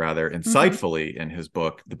argued rather Mm-hmm. insightfully in his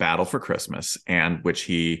book, The Battle for Christmas, and which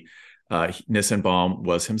Nissenbaum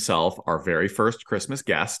was himself our very first Christmas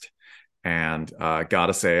guest. And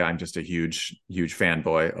gotta say, I'm just a huge, huge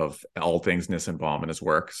fanboy of all things Nissenbaum and his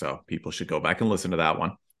work. So people should go back and listen to that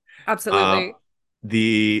one. Uh, Absolutely.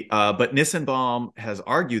 but Nissenbaum has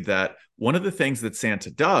argued that one of the things that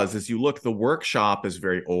Santa does is you look, the workshop is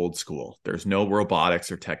very old school. There's no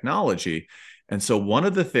robotics or technology. And so one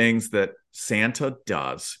of the things that Santa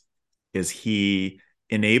does is he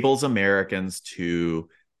enables Americans to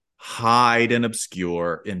hide and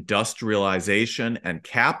obscure industrialization and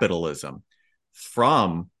capitalism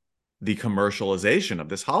from the commercialization of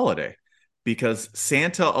this holiday, because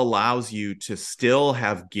Santa allows you to still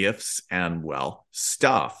have gifts and, well,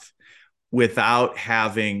 stuff without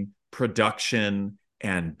having production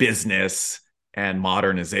and business and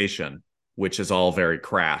modernization, which is all very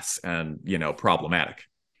crass and, problematic.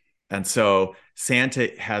 And so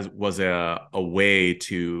Santa was a way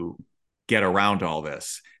to get around all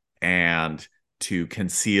this and to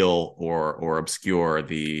conceal or obscure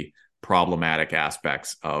the problematic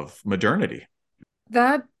aspects of modernity.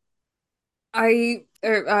 That I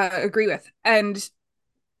agree with. And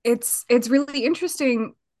it's really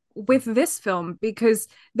interesting with this film because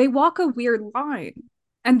they walk a weird line.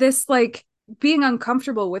 And this like being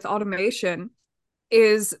uncomfortable with automation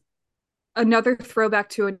is another throwback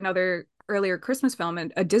to another earlier Christmas film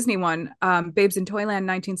and a Disney one, Babes in Toyland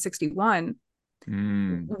 1961,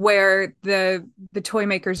 Mm. where the toy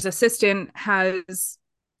maker's assistant has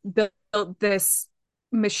built this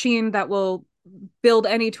machine that will build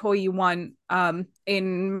any toy you want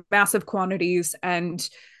in massive quantities and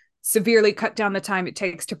severely cut down the time it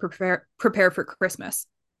takes to prepare for Christmas.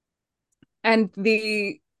 And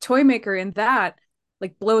the toy maker in that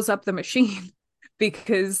like blows up the machine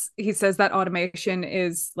because he says that automation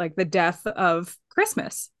is like the death of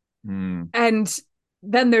Christmas. Mm. And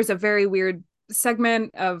then there's a very weird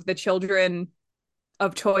segment of the children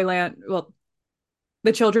of Toyland, well,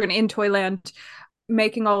 the children in Toyland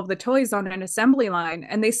making all of the toys on an assembly line,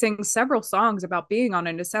 and they sing several songs about being on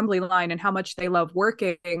an assembly line and how much they love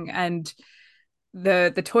working, and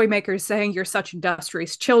the toy makers saying you're such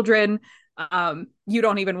industrious children, you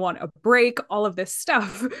don't even want a break, all of this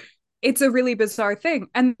stuff. It's a really bizarre thing,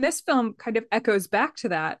 and this film kind of echoes back to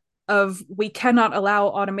that of we cannot allow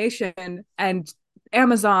automation and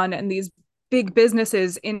Amazon and these big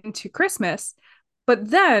businesses into Christmas. But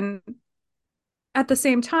then at the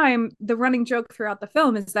same time, the running joke throughout the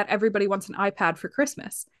film is that everybody wants an iPad for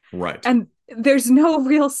Christmas. Right. And there's no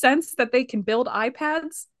real sense that they can build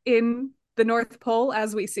iPads in the North Pole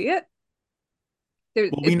as we see it.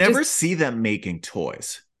 Well, we never see them making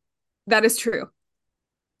toys. That is true.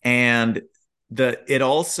 And it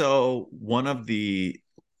also, one of the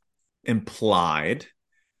implied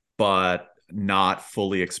but not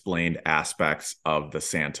fully explained aspects of the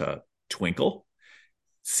Santa twinkle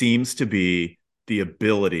seems to be the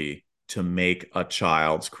ability to make a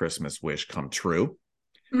child's Christmas wish come true.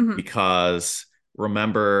 Mm-hmm. Because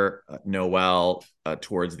remember, Noelle,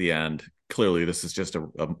 towards the end, clearly this is just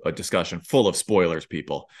a discussion full of spoilers,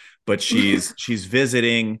 people, but she's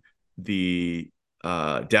visiting the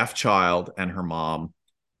deaf child and her mom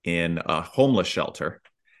in a homeless shelter,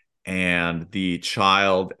 and the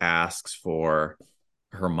child asks for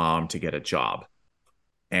her mom to get a job,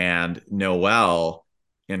 and Noelle,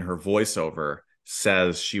 in her voiceover,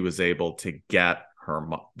 says she was able to get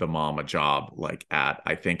the mom a job, like at,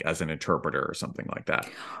 I think, as an interpreter or something like that.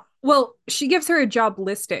 Well, she gives her a job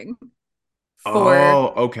listing for,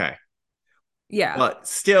 okay, yeah, but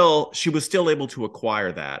still, she was still able to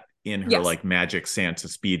acquire that in her like magic Santa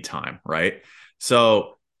speed time, right?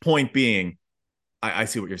 So point being, I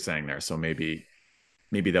see what you're saying there. So maybe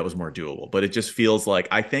that was more doable, but it just feels like,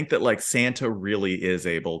 I think that like Santa really is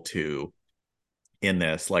able to, in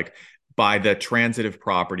this, like, by the transitive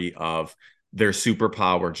property of their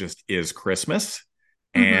superpower just is Christmas,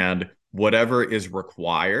 and whatever is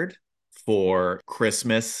required for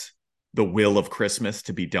Christmas, the will of Christmas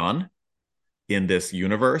to be done in this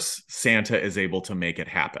universe, Santa is able to make it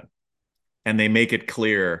happen. And they make it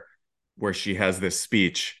clear where she has this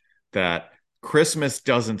speech that Christmas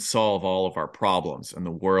doesn't solve all of our problems and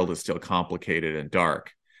the world is still complicated and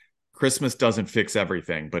dark. Christmas doesn't fix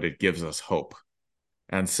everything, but it gives us hope.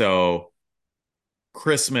 And so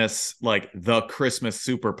Christmas, like the Christmas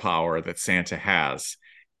superpower that Santa has,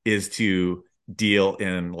 is to deal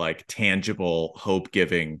in like tangible,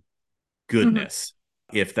 hope-giving goodness,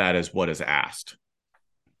 if that is what is asked.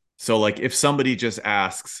 So like if somebody just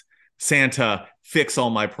asks, Santa, fix all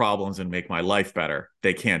my problems and make my life better,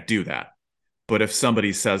 they can't do that. But if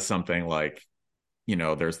somebody says something like, you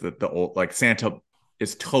know, there's the old, like, Santa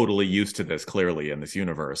is totally used to this, clearly, in this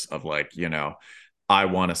universe of like, you know, I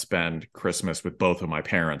want to spend Christmas with both of my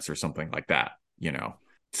parents or something like that. You know,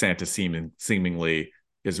 Santa seemingly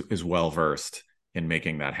is well versed in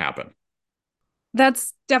making that happen.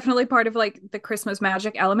 That's definitely part of like the Christmas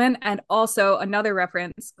magic element, and also another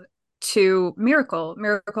reference to Miracle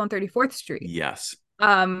on 34th Street. Yes.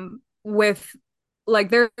 With like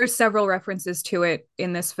there are several references to it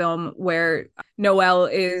in this film where Noelle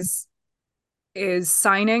is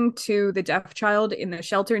signing to the deaf child in the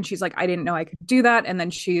shelter, and she's like, I didn't know I could do that, and then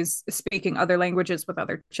she's speaking other languages with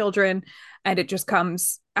other children, and it just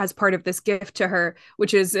comes as part of this gift to her,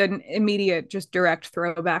 which is an immediate, just direct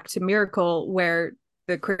throwback to Miracle, where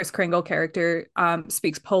the Kris Kringle character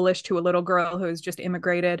speaks Polish to a little girl who has just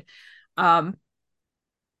immigrated, but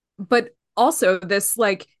also this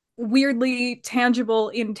like weirdly tangible,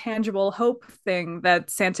 intangible hope thing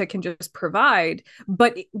that Santa can just provide,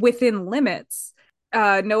 but within limits.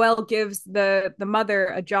 Noelle gives the mother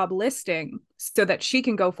a job listing so that she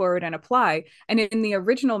can go forward and apply. And in the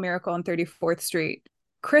original Miracle on 34th Street,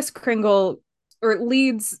 Kris Kringle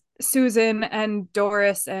leads Susan and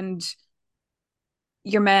Doris and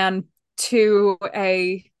your man to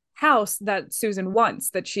a house that Susan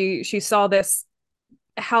wants, that she saw this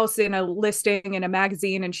house in a listing in a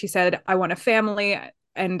magazine, and she said, I want a family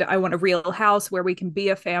and I want a real house where we can be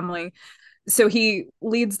a family. So he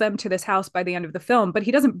leads them to this house by the end of the film, but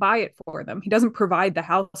he doesn't buy it for them. He doesn't provide the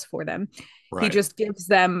house for them. Right. He just gives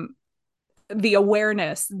them the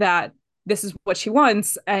awareness that this is what she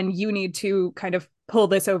wants, and you need to kind of pull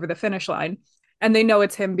this over the finish line. And they know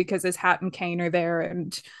it's him because his hat and cane are there,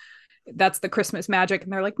 and that's the Christmas magic.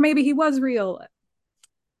 And they're like, maybe he was real.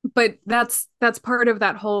 But that's part of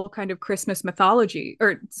that whole kind of Christmas mythology,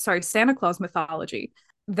 or sorry, Santa Claus mythology,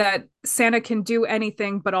 that Santa can do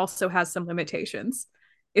anything, but also has some limitations.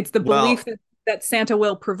 It's the belief that Santa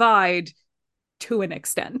will provide to an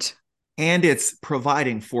extent. and it's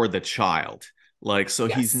providing for the child. Like, so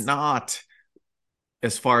he's Yes. not,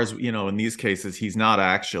 as far as, in these cases, he's not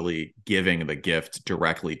actually giving the gift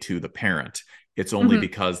directly to the parent. It's only Hmm.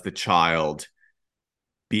 because the child,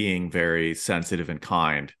 being very sensitive and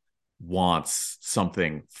kind, wants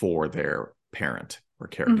something for their parent or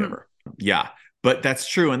Hmm. caregiver. Yeah, but that's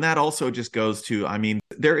true. And that also just goes to, I mean,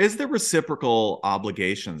 there is the reciprocal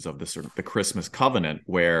obligations of the sort of the Christmas covenant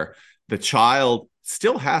where the child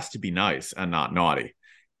still has to be nice and not naughty.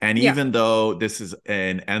 And Yeah. even though this is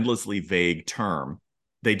an endlessly vague term,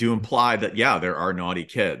 they do imply that, yeah, there are naughty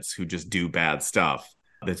kids who just do bad stuff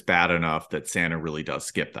that's bad enough that Santa really does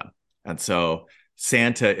skip them. And so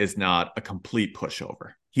Santa is not a complete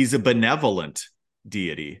pushover. He's a benevolent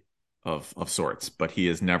deity of sorts, but he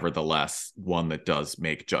is nevertheless one that does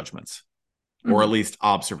make judgments, or at Hmm. least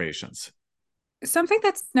observations. Something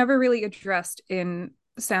that's never really addressed in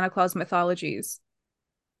Santa Claus mythologies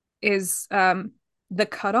is the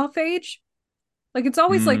cutoff age. Like it's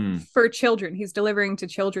always like Mm, for children, he's delivering to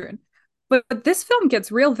children. But this film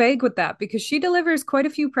gets real vague with that because she delivers quite a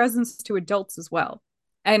few presents to adults as well.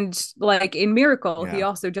 And like in Miracle, he yeah.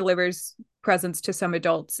 also delivers presents to some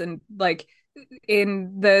adults. And like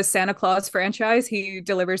in the Santa Claus franchise, he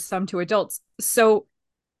delivers some to adults. So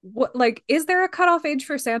what like is there a cutoff age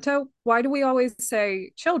for Santa? Why do we always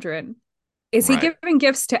say children? Is he Right. giving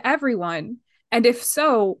gifts to everyone? And if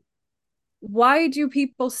so, why do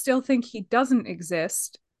people still think he doesn't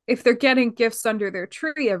exist if they're getting gifts under their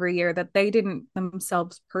tree every year that they didn't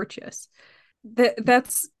themselves purchase? I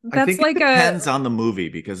That's think it like a depends on the movie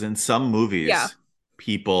because in some yeah. movies,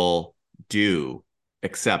 people do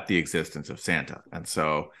accept the existence of Santa. And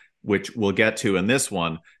so, which we'll get to in this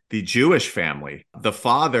one, the Jewish family, the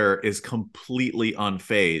father is completely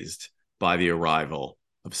unfazed by the arrival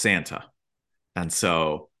of Santa. And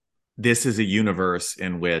so, this is a universe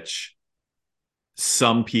in which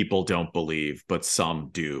some people don't believe, but some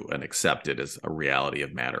do and accept it as a reality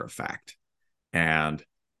of matter of fact. And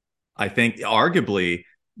I think arguably,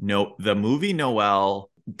 no, the movie Noelle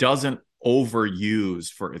doesn't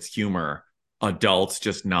overuse for its humor adults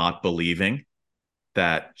just not believing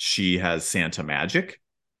that she has Santa magic.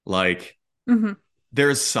 Like, Mm-hmm.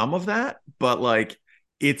 there's some of that, but like,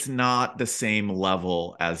 it's not the same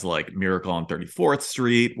level as like Miracle on 34th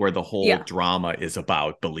Street, where the whole Yeah. drama is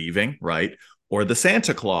about believing, right? Or the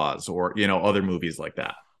Santa Claus, or other movies like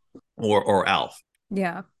that, or Elf.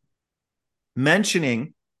 Yeah.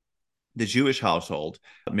 Mentioning the Jewish household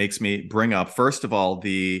makes me bring up, first of all,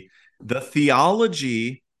 the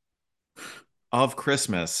theology of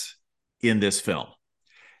Christmas in this film.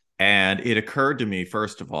 And it occurred to me,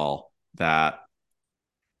 first of all, that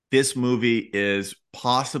this movie is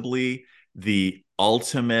possibly the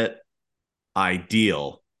ultimate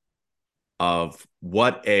ideal of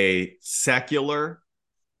what a secular,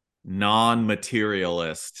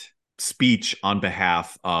 non-materialist speech on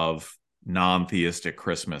behalf of non-theistic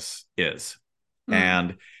Christmas is. Mm.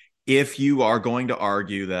 And if you are going to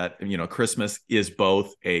argue that, Christmas is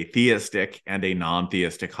both a theistic and a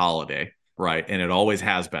non-theistic holiday, right? And it always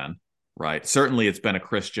has been, right? Certainly it's been a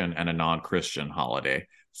Christian and a non-Christian holiday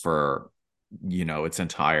for, its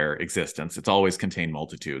entire existence. It's always contained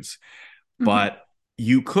multitudes. Mm-hmm. But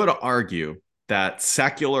you could argue that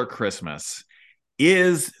secular Christmas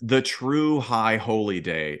is the true high holy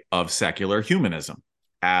day of secular humanism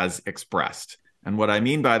as expressed. And what I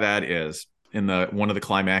mean by that is in the one of the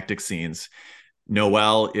climactic scenes,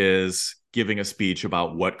 Noelle is giving a speech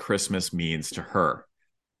about what Christmas means to her.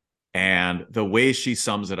 And the way she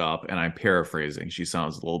sums it up, and I'm paraphrasing, she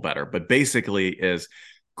sounds a little better, but basically is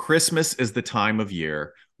Christmas is the time of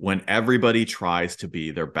year when everybody tries to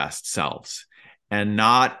be their best selves, and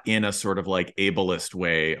not in a sort of like ableist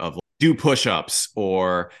way of do push-ups,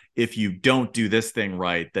 or if you don't do this thing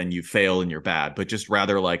right, then you fail and you're bad, but just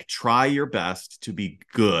rather like try your best to be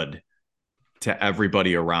good to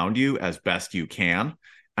everybody around you as best you can,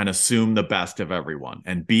 and assume the best of everyone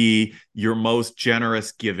and be your most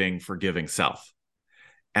generous, giving, forgiving self.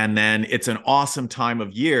 And then it's an awesome time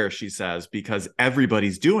of year, she says, because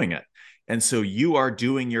everybody's doing it. And so you are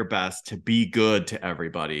doing your best to be good to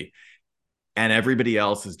everybody, and everybody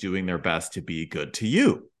else is doing their best to be good to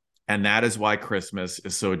you. And that is why Christmas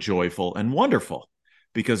is so joyful and wonderful.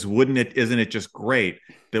 Because isn't it just great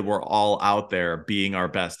that we're all out there being our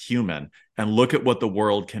best human, and look at what the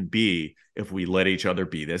world can be if we let each other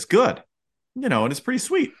be this good, and it's pretty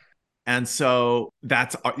sweet. And so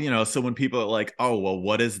that's, so when people are like, oh, well,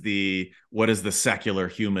 what is the secular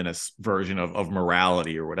humanist version of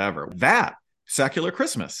morality or whatever, that secular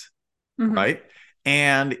Christmas, Mm-hmm. right?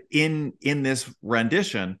 And in this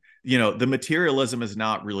rendition, the materialism is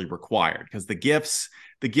not really required because the gifts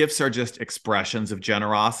are just expressions of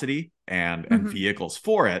generosity and Mhm. vehicles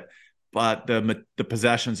for it, but the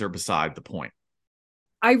possessions are beside the point.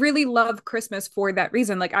 I really love Christmas for that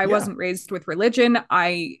reason. Like, I Yeah. wasn't raised with religion.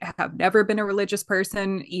 I have never been a religious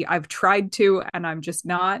person. I've tried to, and I'm just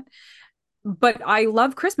not. But I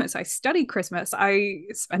love Christmas. I study Christmas. I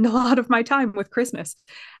spend a lot of my time with Christmas.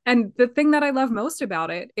 And the thing that I love most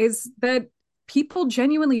about it is that people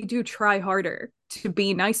genuinely do try harder to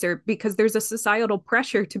be nicer because there's a societal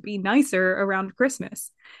pressure to be nicer around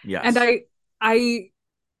Christmas. And Yes. I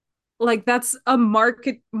like that's a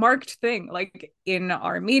marked thing like in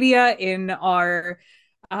our media, in our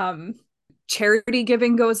um charity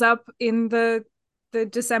giving goes up in the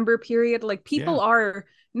December period. Like Yeah. people are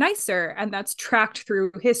nicer, and that's tracked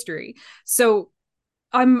through history. So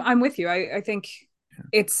I'm with you. I think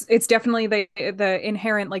it's definitely the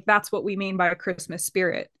inherent, like that's what we mean by a Christmas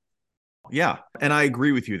spirit. Yeah. And I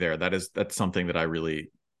agree with you there. That's something that I really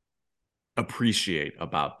appreciate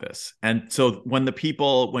about this. And so when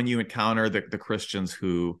you encounter the Christians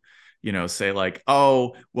who, say like,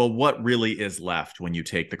 oh, well, what really is left when you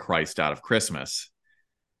take the Christ out of Christmas?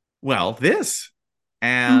 Well, this.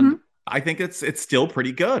 And Mm-hmm. I think it's still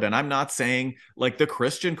pretty good. And I'm not saying like the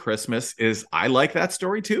Christian Christmas is I like that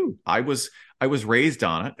story too. I was raised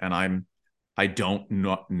on it, and I don't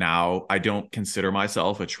know now, I don't consider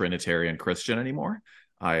myself a Trinitarian Christian anymore.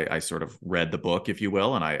 I sort of read the book, if you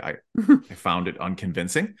will, and I found it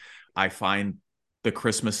unconvincing. I find the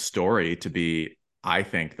Christmas story to be, I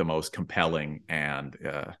think, the most compelling and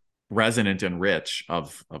resonant and rich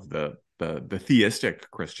of the theistic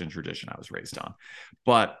Christian tradition I was raised on.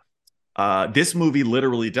 But this movie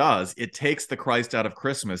literally does. It takes the Christ out of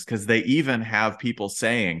Christmas because they even have people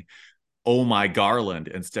saying, "Oh my Garland"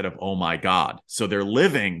 instead of "Oh my God." So they're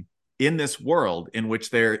living in this world in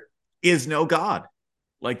which there is no God.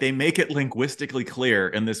 Like they make it linguistically clear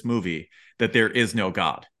in this movie that there is no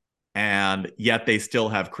God. And yet they still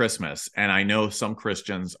have Christmas. And I know some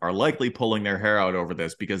Christians are likely pulling their hair out over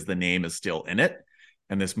this because the name is still in it.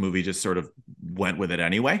 And this movie just sort of went with it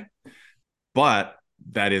anyway. But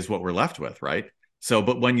that is what we're left with, right? So,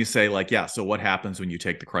 but when you say, like, yeah, so what happens when you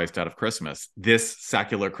take the Christ out of Christmas? This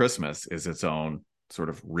secular Christmas is its own sort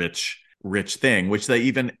of rich thing, which they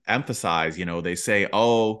even emphasize. They say,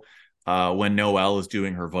 oh, when Noelle is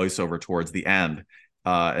doing her voiceover towards the end,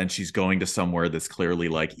 and she's going to somewhere that's clearly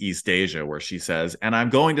like East Asia, where she says, and I'm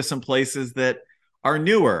going to some places that are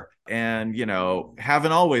newer and,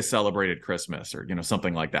 haven't always celebrated Christmas, or,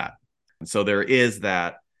 something like that. And so there is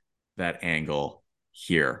that angle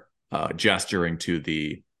here, gesturing to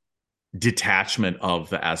the detachment of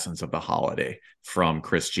the essence of the holiday from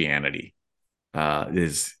Christianity,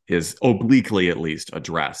 is obliquely at least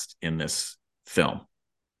addressed in this film.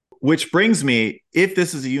 Which brings me, if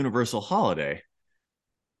this is a universal holiday,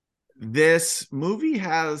 this movie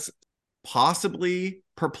has possibly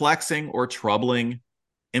perplexing or troubling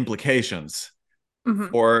implications Mm-hmm.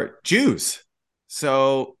 for Jews.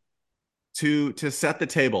 So to set the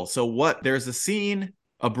table. So there's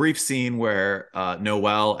a brief scene where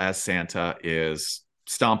Noelle as Santa is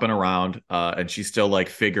stomping around, and she's still like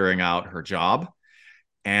figuring out her job.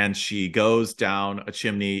 And she goes down a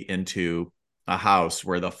chimney into a house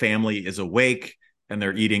where the family is awake and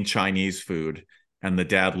they're eating Chinese food. And the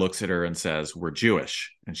dad looks at her and says, "We're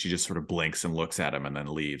Jewish." And she just sort of blinks and looks at him and then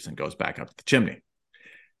leaves and goes back up the chimney.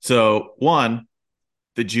 So, one,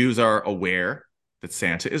 the Jews are aware that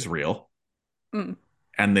Santa is real Mm.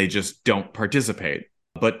 and they just don't participate.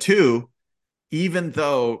 But two, even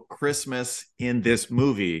though Christmas in this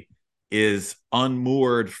movie is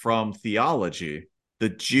unmoored from theology, the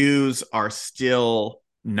Jews are still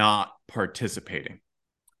not participating.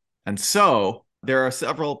 And so there are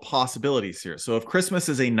several possibilities here. So if Christmas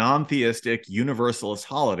is a non theistic universalist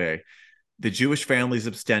holiday, the Jewish family's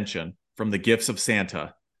abstention from the gifts of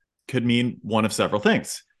Santa could mean one of several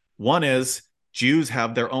things. One is Jews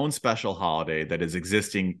have their own special holiday that is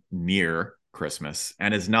existing near Christmas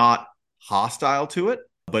and is not hostile to it,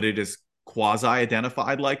 but it is quasi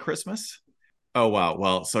identified like Christmas. Oh, wow.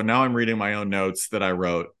 Well, so now I'm reading my own notes that I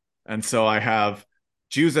wrote. And so I have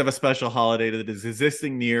Jews have a special holiday that is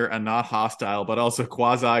existing near and not hostile, but also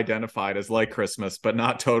quasi identified as like Christmas, but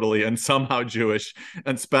not totally and somehow Jewish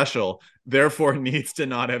and special. Therefore, needs to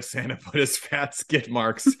not have Santa put his fat skid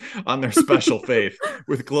marks on their special faith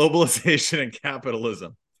with globalization and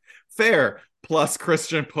capitalism. Fair, plus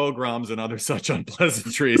Christian pogroms and other such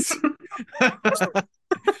unpleasantries.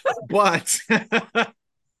 But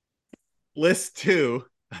list two,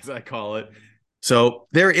 as I call it. So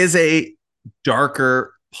there is a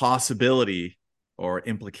darker possibility or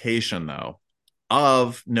implication, though,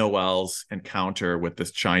 of Noel's encounter with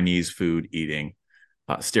this Chinese food eating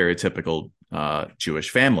stereotypical Jewish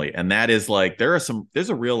family. And that is like, there's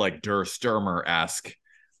a real like Der Sturmer-esque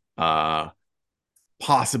uh,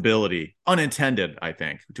 possibility, unintended, I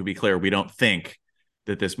think. To be clear, we don't think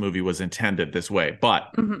that this movie was intended this way,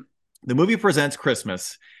 but Mhm. the movie presents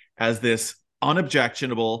Christmas as this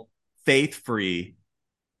unobjectionable, faith-free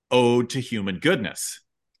ode to human goodness,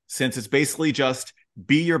 since it's basically just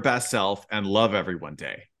be your best self and love everyone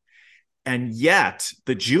day. And yet,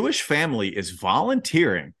 the Jewish family is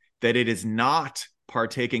volunteering that it is not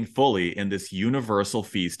partaking fully in this universal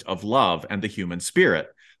feast of love and the human spirit,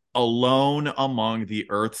 alone among the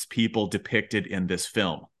earth's people depicted in this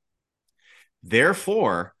film.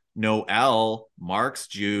 Therefore, Noel marks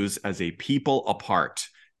Jews as a people apart,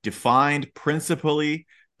 defined principally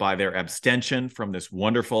by their abstention from this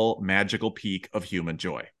wonderful, magical peak of human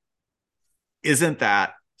joy. Isn't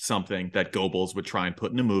that something that Goebbels would try and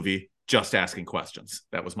put in a movie? Just asking questions.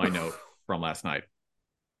 That was my note from last night.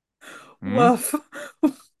 Hmm? Woof.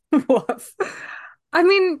 Woof. I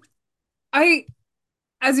mean, I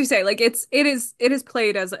as you say, like it is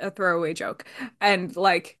played as a throwaway joke. And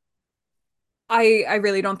like I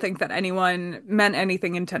really don't think that anyone meant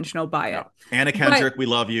anything intentional by No. it. Anna But Kendrick, we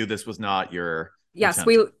love you. This was not your yes,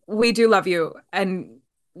 we intention. we do love you and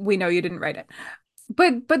we know you didn't write it.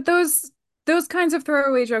 But those kinds of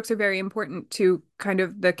throwaway jokes are very important to kind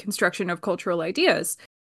of the construction of cultural ideas.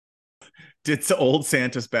 Did old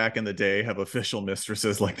Santas back in the day have official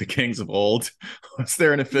mistresses like the kings of old? Was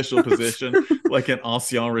there an official position like in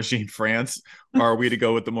Ancien Regime France? Or are we to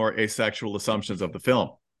go with the more asexual assumptions of the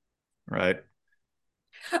film? Right?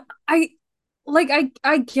 I like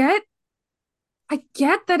I get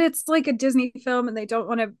that it's like a Disney film and they don't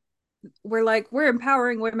want to we're like we're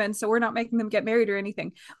empowering women so we're not making them get married or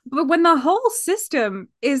anything. But when the whole system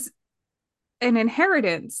is an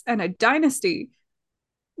inheritance and a dynasty,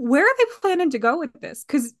 where are they planning to go with this?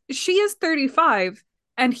 Because she is 35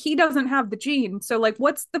 and he doesn't have the gene. So like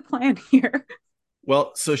what's the plan here?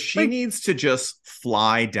 Well, so she Like needs to just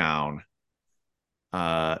fly down.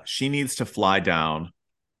 She needs to fly down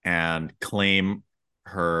and claim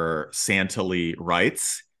her Santa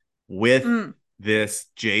rights with mm, this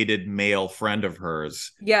jaded male friend of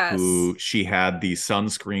hers yes. who she had the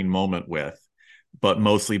sunscreen moment with, but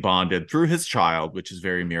mostly bonded through his child, which is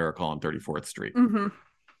very Miracle on 34th Street. Hmm.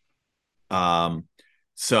 Um,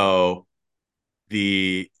 so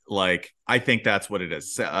I think that's what it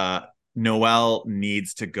is. Noelle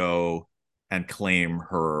needs to go and claim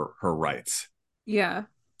her rights. Yeah.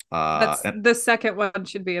 That's And the second one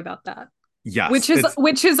should be about that. yes,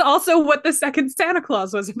 Which is also what the second Santa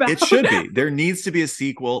Claus was it about. should be. There needs to be a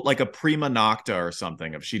sequel, like a Prima Nocta or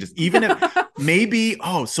something. If she just, even if maybe,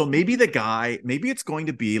 so maybe maybe it's going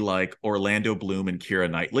to be like Orlando Bloom and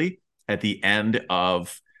Keira Knightley at the end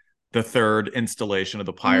of the third installation of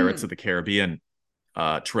the Pirates of Mm, the Caribbean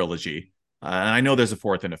trilogy. And I know there's a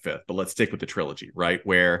fourth and a fifth, but let's stick with the trilogy, right?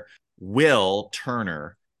 Where Will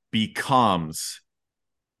Turner becomes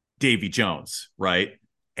Davy Jones, right?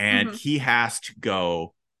 And hmm. he has to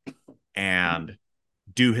go and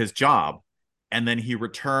do his job. And then he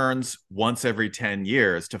returns once every 10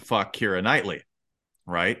 years to fuck Keira Knightley,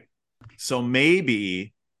 right? So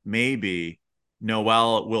maybe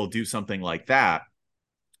Noelle will do something like that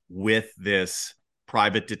with this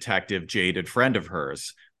private detective jaded friend of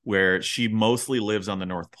hers, where she mostly lives on the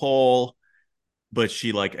North Pole, but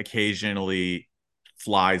she like occasionally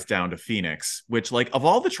flies down to Phoenix, which like of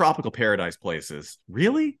all the tropical paradise places,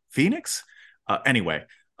 really Phoenix? Anyway,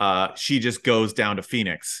 she just goes down to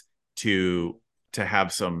Phoenix to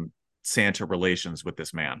have some Santa relations with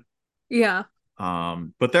this man. Yeah.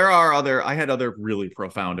 But I had other really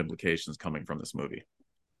profound implications coming from this movie.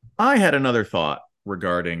 I had another thought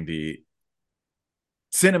regarding the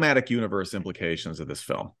cinematic universe implications of this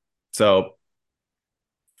film. So,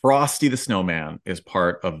 Frosty the Snowman is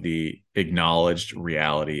part of the acknowledged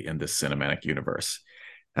reality in this cinematic universe.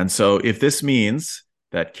 And so, if this means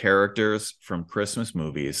that characters from Christmas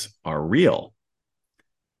movies are real,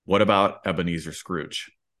 what about Ebenezer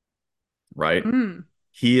Scrooge? Right? Mm.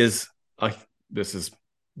 He is a, this is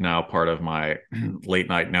now part of my late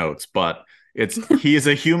night notes, but he is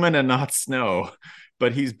a human and not snow,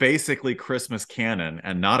 but he's basically Christmas canon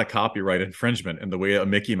and not a copyright infringement in the way a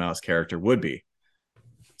Mickey Mouse character would be.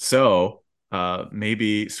 So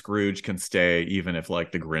maybe Scrooge can stay even if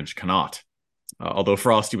like the Grinch cannot. Although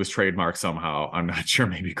Frosty was trademarked somehow, I'm not sure.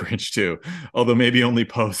 Maybe Grinch too. Although maybe only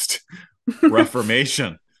post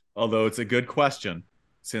Reformation. Although it's a good question,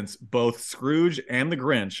 since both Scrooge and the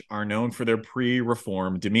Grinch are known for their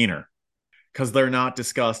pre-reform demeanor. because they're not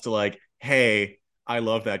discussed like, hey, I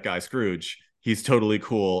love that guy Scrooge. He's totally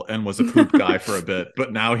cool and was a poop guy for a bit,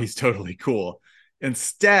 but now he's totally cool.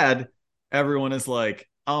 Instead, everyone is like,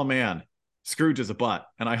 oh man, Scrooge is a butt,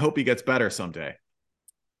 and I hope he gets better someday.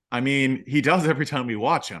 I mean, he does every time we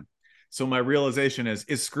watch him. So my realization is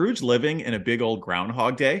Scrooge living in a big old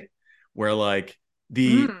Groundhog Day where like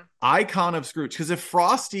the Mm, icon of Scrooge, because if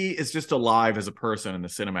Frosty is just alive as a person in the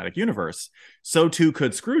cinematic universe, so too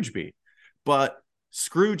could Scrooge be. But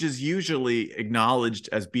Scrooge is usually acknowledged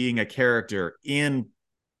as being a character in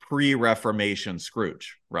pre-Reformation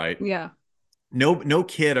Scrooge, right? yeah. No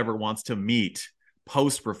kid ever wants to meet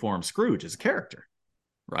post-reform Scrooge as a character,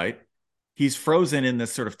 right? He's frozen in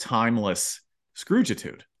this sort of timeless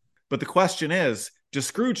Scroogitude. But the question is, does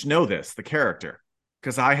Scrooge know this, the character?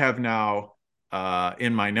 Because I have now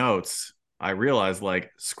in my notes, I realize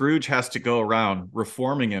like Scrooge has to go around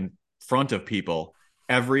reforming in front of people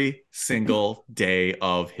every single day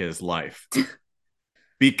of his life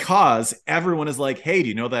because everyone is like, hey, do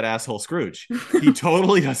you know that asshole Scrooge? He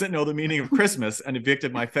totally doesn't know the meaning of Christmas and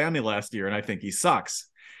evicted my family last year, and I think he sucks.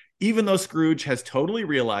 Even though Scrooge has totally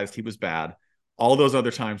realized he was bad all those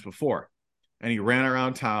other times before. And he ran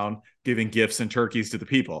around town giving gifts and turkeys to the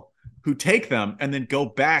people who take them and then go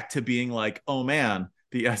back to being like, oh man,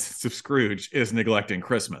 the essence of Scrooge is neglecting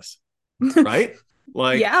Christmas, right?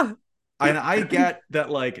 Like, Yeah. and I get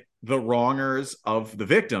that like the wrongers of the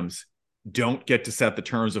victims don't get to set the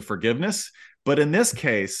terms of forgiveness. But in this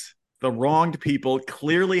case, the wronged people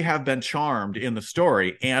clearly have been charmed in the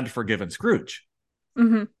story and forgiven Scrooge.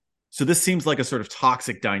 Hmm. So this seems like a sort of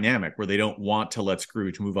toxic dynamic where they don't want to let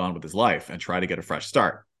Scrooge move on with his life and try to get a fresh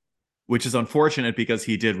start, which is unfortunate because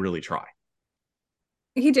he did really try.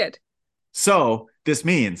 He did. So this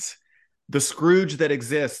means the Scrooge that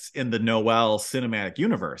exists in the Noel cinematic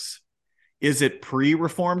universe, is it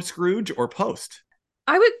pre-reformed Scrooge or post?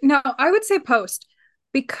 I would say post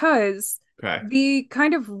because Okay. the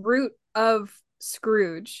kind of root of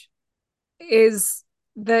Scrooge is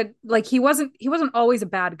that like he wasn't always a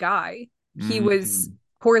bad guy. He was Mm,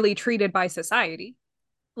 poorly treated by society.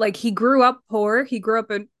 Like he grew up poor. He grew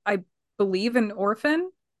up I believe an orphan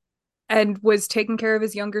and was taking care of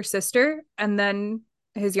his younger sister and then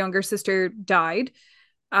his younger sister died.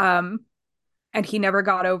 Um and he never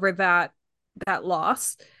got over that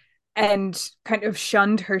loss and kind of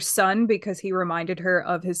shunned her son because he reminded her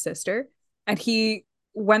of his sister. And he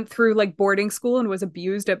went through like boarding school and was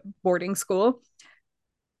abused at boarding school.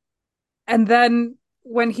 And then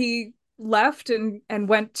when he left and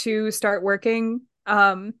went to start working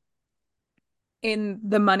in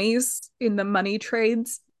the money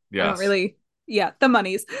trades, I don't yes. really yeah, the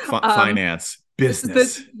monies. Finance, The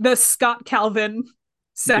business. the Scott Calvin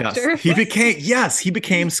Yes. sector. He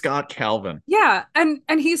became Scott Calvin. Yeah, and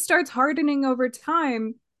he starts hardening over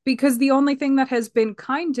time because the only thing that has been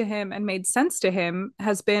kind to him and made sense to him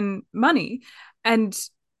has been money. And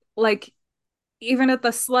like even at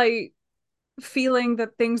the slight feeling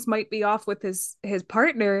that things might be off with his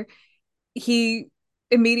partner, he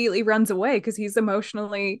immediately runs away because he's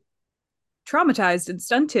emotionally traumatized and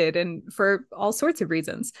stunted and for all sorts of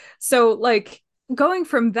reasons. So like going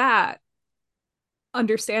from that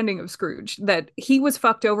understanding of Scrooge that he was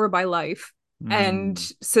fucked over by life and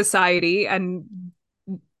Mm, society and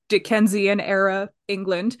Dickensian era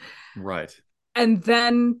England, right. and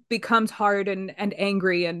then becomes hard and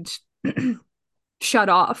angry and shut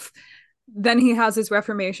off. Then he has his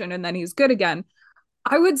Reformation and then he's good again.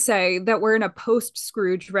 I would say that we're in a post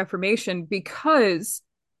Scrooge Reformation because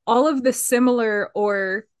all of the similar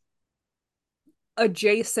or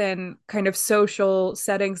adjacent kind of social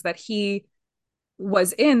settings that he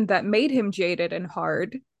was in that made him jaded and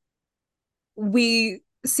hard, we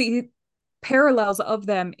see parallels of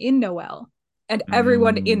them in Noel. And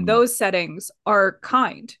everyone in Mm, those settings are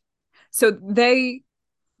kind. So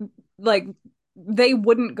like they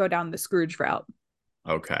wouldn't go down the Scrooge route.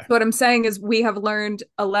 okay. What I'm saying is we have learned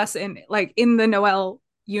a lesson, like in the Noel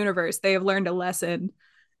universe, they have learned a lesson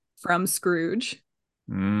from Scrooge.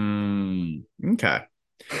 Okay.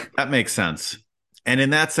 That makes sense. And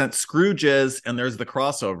in that sense, Scrooge is, and there's the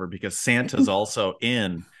crossover because Santa's also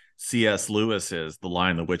in C.S. Lewis's The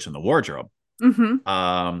Lion, the Witch, and the Wardrobe. Mm-hmm.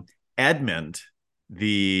 Um, Edmund,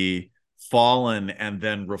 the fallen and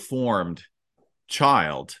then reformed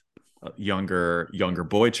child, younger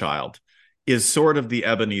boy child, is sort of the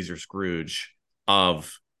Ebenezer Scrooge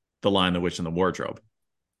of The Lion, the Witch, and the Wardrobe.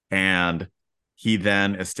 And he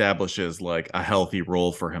then establishes like a healthy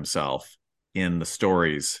role for himself in the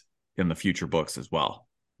stories in the future books as well,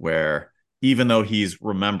 where even though he's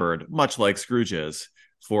remembered, much like Scrooge is,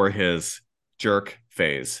 for his jerk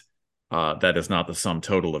phase, that is not the sum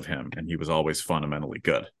total of him, and he was always fundamentally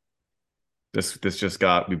good. This just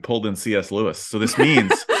got we pulled in C.S. Lewis. So this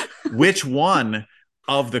means which one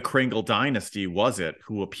of the Kringle dynasty was it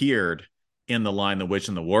who appeared in The Lion, the Witch,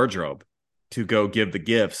 and the Wardrobe to go give the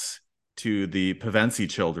gifts to the Pevensie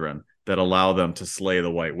children that allow them to slay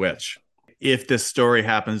the White Witch? If this story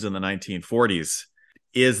happens in the 1940s,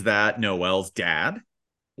 is that Noelle's dad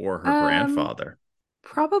or her Um, grandfather?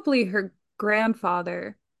 Probably her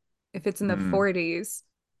grandfather, if it's in the Hmm. 40s,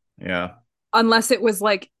 Yeah. unless it was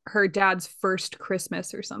like her dad's first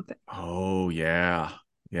Christmas or something. Oh, yeah.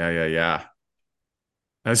 Yeah.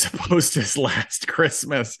 As opposed to his last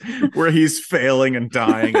Christmas, where he's failing and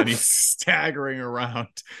dying and he's staggering around.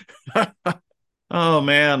 Oh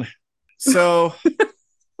man. So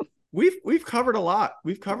we've covered a lot.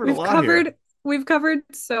 We've covered a We've lot here. covered we've covered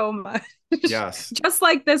so much. Yes. Just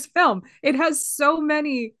like this film. It has so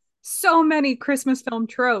many Christmas film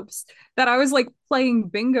tropes that I was like playing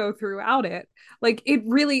bingo throughout it. Like it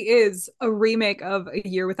really is a remake of A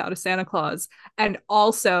Year Without a Santa Claus and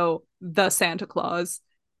also The Santa Claus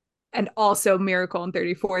and also Miracle on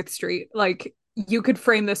 34th Street. Like you could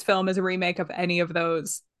frame this film as a remake of any of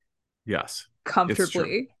those Yes. It's true.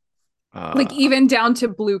 comfortably. Like Uh even down to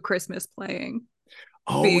Blue Christmas playing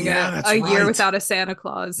oh being yeah, a that's year right. without a Santa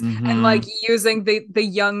Claus and Mm-hmm. like using the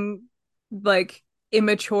young like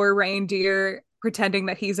immature reindeer pretending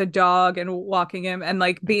that he's a dog and walking him and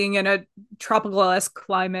like being in a tropical-esque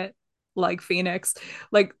climate like Phoenix.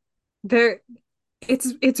 Like there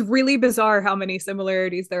it's really bizarre how many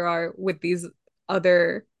similarities there are with these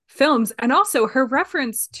other films and also her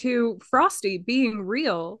reference to Frosty being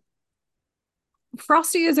real.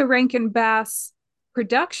 Frosty is a Rankin Bass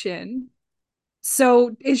production,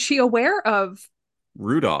 so is she aware of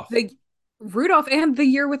Rudolph. the Rudolph and the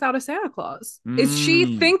Year Without a Santa Claus? Is she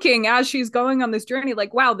Mm. thinking as she's going on this journey,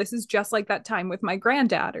 like, wow, this is just like that time with my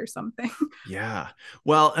granddad or something? Yeah.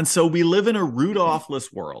 Well, and so we live in a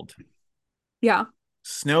Rudolphless world. Yeah.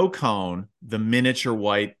 Snow Cone, the miniature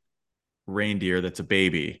white reindeer that's a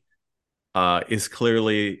baby, is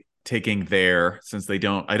clearly taking their, since they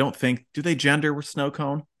don't, I don't think, do they gender with Snow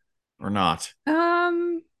Cone or not?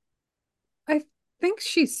 Um, I think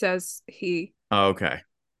she says he. Oh, okay.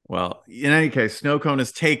 Well, in any case, Snow Cone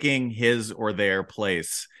is taking his or their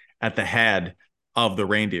place at the head of the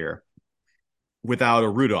reindeer without a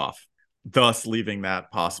Rudolph, thus leaving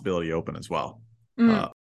that possibility open as well. Mm. Uh,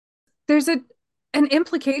 There's an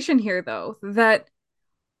implication here though that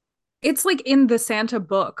it's like in the Santa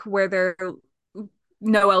book where they're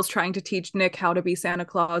Noel's trying to teach Nick how to be Santa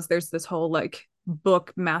Claus. There's this whole like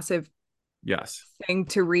book massive yes. thing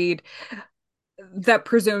to read that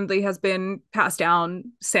presumably has been passed down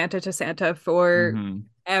Santa to Santa Mm-hmm.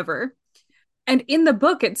 forever. And in the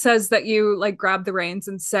book, it says that you like grab the reins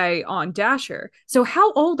and say on Dasher. So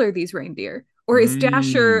how old are these reindeer? Or is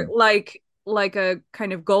Dasher Mm. like a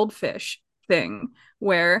kind of goldfish thing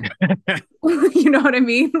where you know what I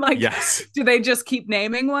mean? Like, Yes. do they just keep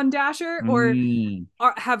naming one Dasher, or Mm.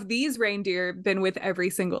 have these reindeer been with every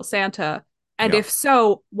single Santa? And Yep. if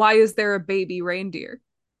so, why is there a baby reindeer?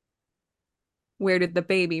 Where did the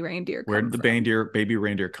baby reindeer Where come did the from? baby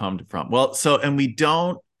reindeer come from? Well, so, and we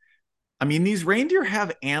don't, I mean, these reindeer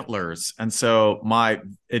have antlers. And so my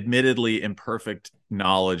admittedly imperfect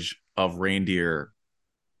knowledge of reindeer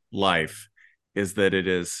life is that it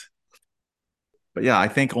is, but yeah, I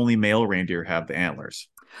think only male reindeer have the antlers.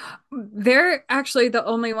 They're actually the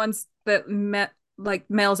only ones that met like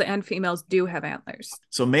males and females do have antlers.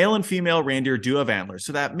 So male and female reindeer do have antlers.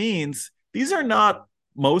 So that means these are not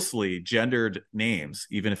mostly gendered names,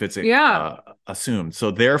 even if it's Yeah. assumed.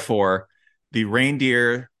 So therefore, the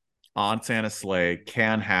reindeer on Santa's sleigh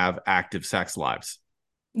can have active sex lives.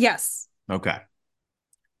 Yes. Okay.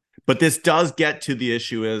 But this does get to the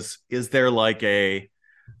issue is there like a,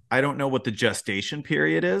 I don't know what the gestation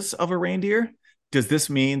period is of a reindeer. Does this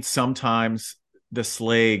mean sometimes the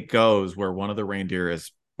sleigh goes where one of the reindeer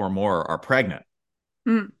is or more are pregnant,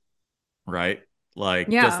 Mm. right? Like,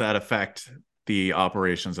 does Yeah. that affect the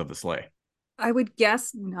operations of the sleigh? I would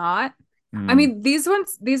guess not. I Mm, mean, these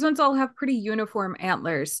ones all have pretty uniform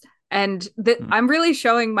antlers. And mm, I'm really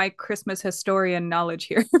showing my Christmas historian knowledge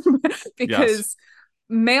here yes. because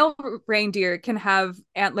male reindeer can have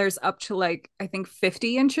antlers up to like, I think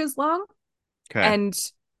 50 inches long, Okay. and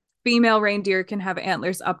female reindeer can have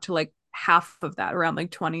antlers up to like half of that, around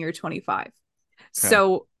like 20 or 25. Okay.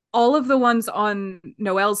 So all of the ones on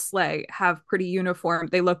Noel's sleigh have pretty uniform.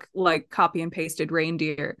 They look like copy and pasted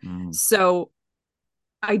reindeer. Mm, So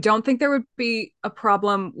I don't think there would be a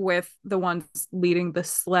problem with the ones leading the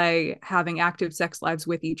sleigh having active sex lives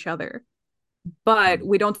with each other. but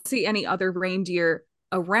we don't see any other reindeer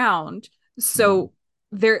around. Mm. So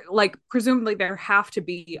there, like, presumably there have to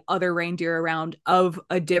be other reindeer around of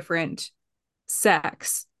a different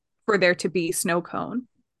sex for there to be Snow Cone,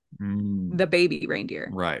 Mm. the baby reindeer,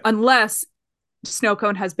 Right. unless Snow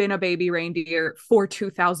Cone has been a baby reindeer for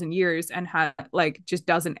 2,000 years and like just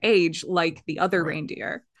doesn't age like the other Right.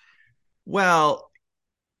 reindeer. Well,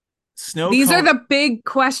 snow These are cone, the big they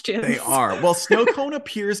questions. are. Well, snow cone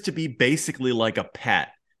appears to be basically like a pet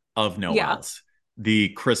of Yeah. Noel's, the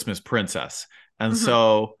Christmas princess. And Mm-hmm.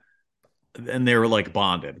 so, and they were like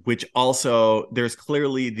bonded, which also there's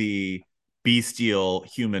clearly the bestial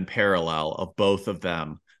human parallel of both of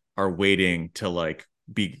them are waiting to like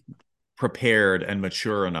be prepared and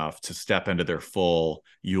mature enough to step into their full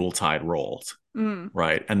Yuletide roles. Mm.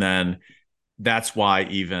 Right. And then that's why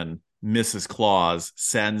even Mrs. Claus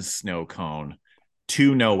sends Snow Cone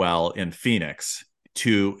to Noel in Phoenix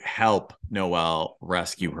to help Noel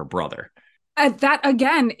rescue her brother. That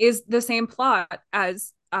again is the same plot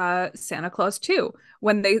as Santa Claus 2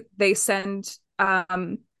 when they send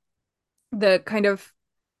the kind of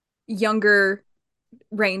younger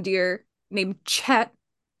reindeer named Chet,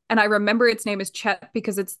 and I remember its name is Chet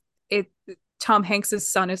because it Tom Hanks's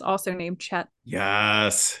son is also named Chet,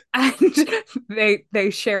 Yes. and they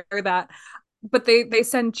share that, but they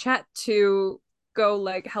send Chet to go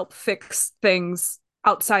like help fix things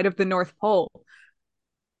outside of the North Pole,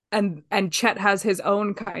 and Chet has his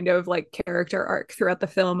own kind of like character arc throughout the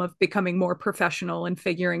film of becoming more professional and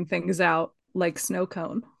figuring things out like Snow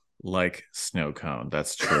Cone. Like Snow Cone.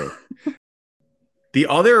 That's true. The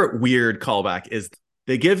other weird callback is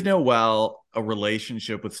they give Noel a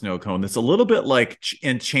relationship with Snow Cone that's a little bit like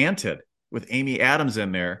Enchanted with Amy Adams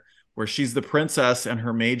in there, where she's the princess and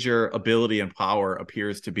her major ability and power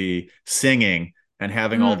appears to be singing and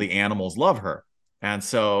having all Mm, the animals love her. And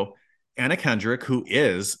so Anna Kendrick, who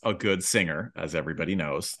is a good singer, as everybody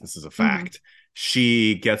knows, this is a mm-hmm. fact,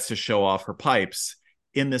 she gets to show off her pipes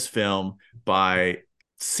in this film by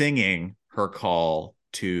singing her call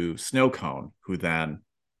to Snow Cone, who then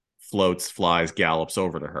floats, flies, gallops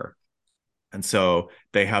over to her. And so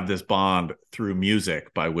they have this bond through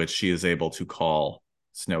music by which she is able to call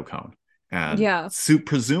Snow Cone. And Yeah.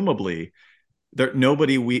 presumably,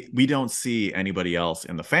 nobody we don't see anybody else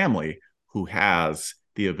in the family who has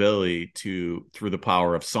the ability to, through the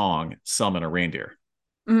power of song, summon a reindeer,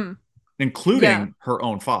 Mm, yeah. including her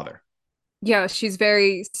own father. Yeah, she's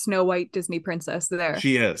very Snow White Disney princess there.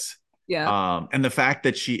 She is. Yeah. And the fact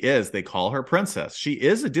that they call her princess. She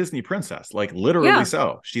is a Disney princess, like literally Yeah.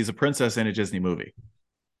 so. She's a princess in a Disney movie.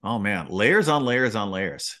 Oh man, layers on layers on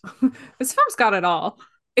layers. This film's got it all.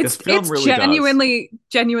 This film It's really does.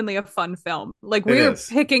 genuinely a fun film. Like It we're is.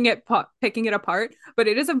 picking it apart, but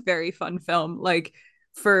it is a very fun film. Like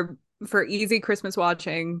for for easy Christmas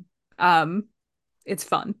watching. Um it's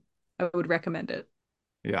fun. I would recommend it.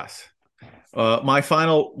 Yes. My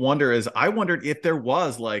final wonder is I wondered if there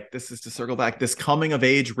was, like, this is to circle back, this coming of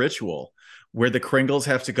age ritual where the Kringles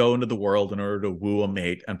have to go into the world in order to woo a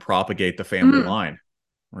mate and propagate the family Mm, line,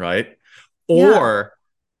 right? yeah. Or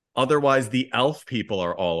otherwise, the elf people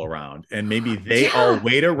are all around and maybe they all Yeah.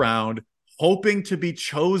 wait around hoping to be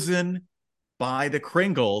chosen by the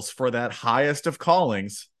Kringles for that highest of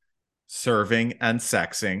callings, serving and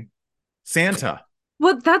sexing Santa.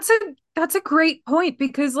 Well, that's a great point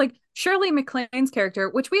because like Shirley MacLaine's character,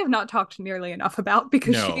 which we have not talked nearly enough about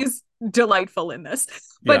because No. she's delightful in this.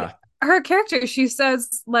 But Yeah. her character, she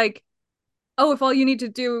says like, "Oh, if all you need to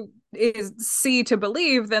do is see to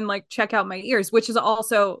believe, then like check out my ears," which is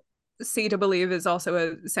also see to believe is also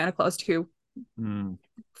a Santa Claus 2 Mm,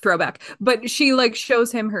 throwback. But she like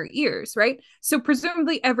shows him her ears, right? So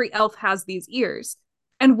presumably every elf has these ears.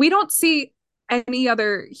 And we don't see any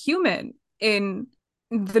other human in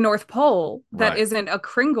the North Pole that right. isn't a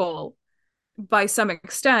Kringle by some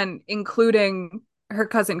extent, including her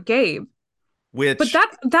cousin Gabe. But Which,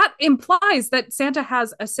 that implies that Santa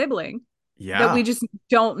has a sibling that we yeah. just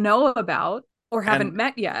don't know about or haven't And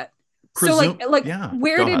met yet. So presume, like yeah,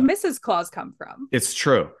 where go did ahead. Mrs. Claus come from? It's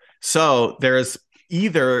true. So there's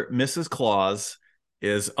either Mrs. Claus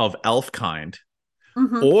is of elf kind,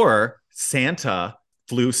 Mm-hmm. or Santa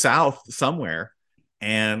flew south somewhere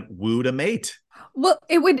and wooed a mate. Well,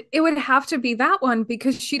 it would have to be that one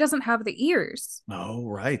because she doesn't have the ears. Oh,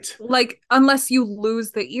 right. Like unless you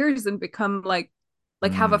lose the ears and become like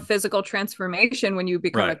have a Mm, physical transformation when you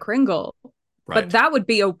become a right. Kringle. But Right. that would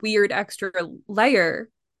be a weird extra layer.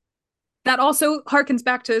 That also harkens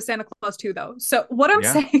back to Santa Claus 2 though. So what I'm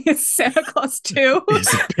Yeah. saying is Santa Claus 2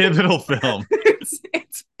 It's a pivotal film.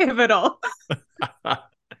 it's pivotal.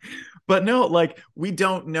 But no, like we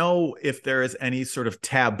don't know if there is any sort of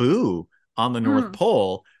taboo on the North Mm,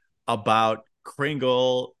 Pole about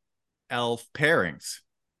Kringle elf pairings.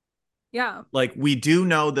 yeah. Like we do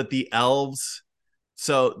know that the elves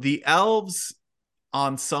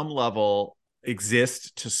on some level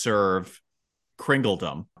exist to serve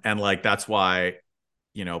Kringledom. And like that's why,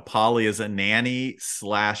 Polly is a nanny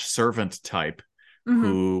slash servant type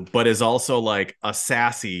Hmm. but is also like a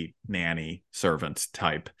sassy nanny servant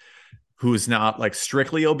type who's not like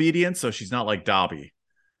strictly obedient. So she's not like Dobby.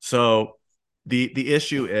 So the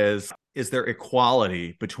issue is there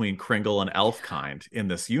equality between Kringle and elf kind in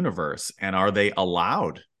this universe? And are they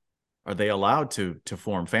allowed to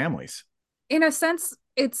form families? In a sense,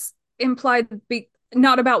 it's implied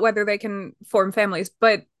not about whether they can form families,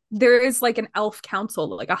 but there is like an elf council,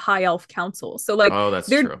 like a high elf council. So like Oh, that's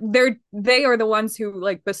true. they are the ones who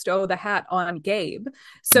like bestow the hat on Gabe.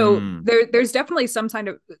 So Mm, there's definitely some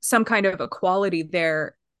kind of equality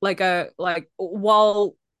there. Like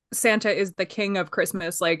while Santa is the king of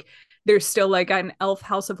Christmas, like there's still like an elf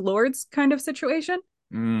House of Lords kind of situation.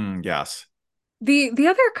 yes. The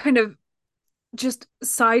other kind of just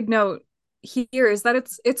side note here is that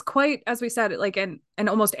it's quite, as we said, like an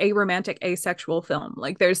almost aromantic asexual film.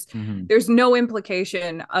 Like Mhm. there's no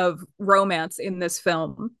implication of romance in this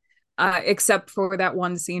film, except for that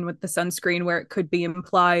one scene with the sunscreen where it could be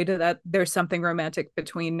implied that there's something romantic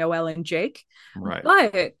between Noelle and Jake. Right.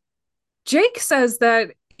 But Jake says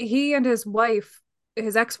that he and his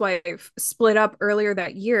ex-wife, split up earlier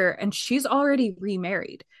that year, and she's already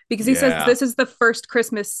remarried because he says Yeah. this is the first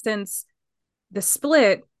Christmas since the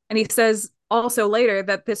split. And he says also later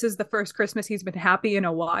that this is the first Christmas he's been happy in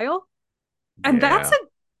a while. And that's Yeah. a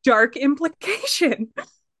dark implication.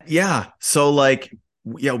 Yeah. So like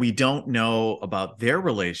yeah, we don't know about their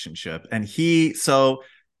relationship. And so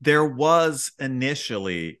there was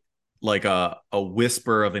initially like a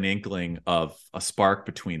whisper of an inkling of a spark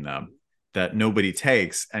between them that nobody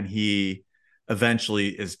takes. And he eventually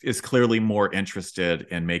is clearly more interested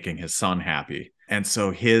in making his son happy. And so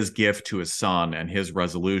his gift to his son and his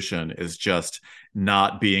resolution is just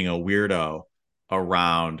not being a weirdo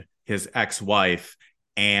around his ex-wife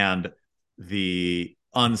and the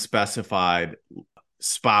unspecified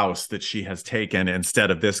spouse that she has taken instead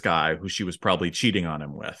of this guy who she was probably cheating on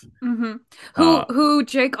him with. Mm-hmm. Uh, Who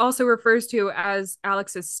Jake also refers to as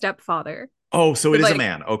Alex's stepfather. oh, so it But is a like,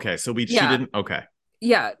 man. Okay, so she yeah, didn't. Okay,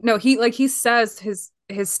 yeah, no, he says his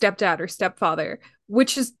stepdad or stepfather,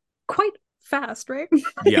 which is quite fast, right? Like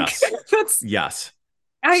yes, that's yes.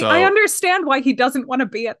 I So understand why he doesn't want to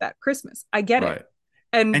be at that Christmas. I get it. right,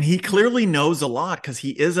 And and he clearly knows a lot because he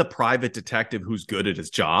is a private detective who's good at his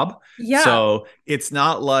job. yeah, So it's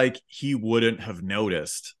not like he wouldn't have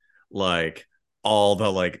noticed like all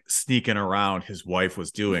the like sneaking around his wife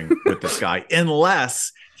was doing with this guy,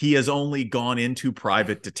 unless he has only gone into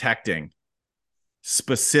private detecting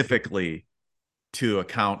specifically to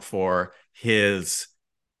account for his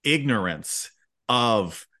ignorance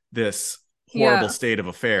of this horrible yeah, state of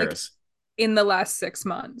like affairs. in the last 6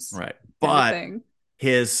 months Right. kind of But thing.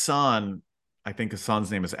 his son, I think his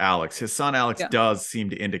son's name is Alex. His son Alex Yeah. does seem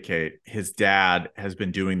to indicate his dad has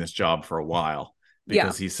been doing this job for a while Yeah.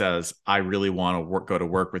 because he says, "I really want to go to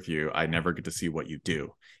work with you. I never get to see what you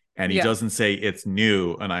do." And he Yeah. doesn't say it's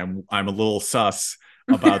new, and I'm a little sus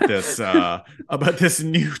about this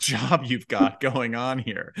new job you've got going on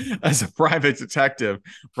here as a private detective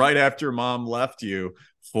right after mom left you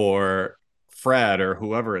for Fred or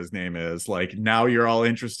whoever his name is. Like now you're all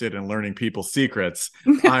interested in learning people's secrets.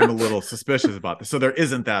 I'm a little suspicious about this. So there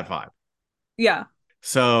isn't that vibe. Yeah.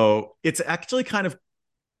 So it's actually kind of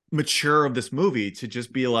mature of this movie to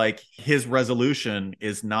just be like his resolution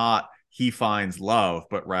is not he finds love,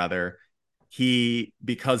 but rather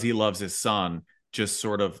because he loves his son, just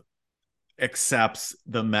sort of accepts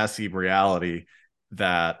the messy reality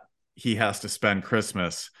that he has to spend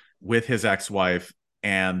Christmas with his ex-wife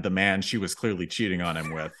and the man she was clearly cheating on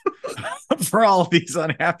him with for all these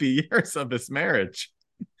unhappy years of this marriage.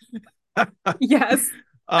 Yes.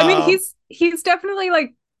 I mean, um, he's definitely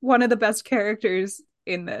like one of the best characters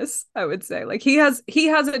in this, I would say. Like he has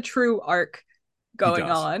a true arc he going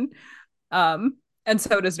does. on. And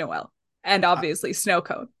so does Noelle. And I, obviously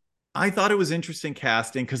Snowcone. I thought it was interesting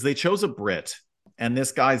casting because they chose a Brit, and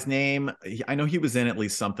this guy's name, I know he was in at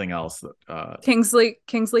least something else. Kingsley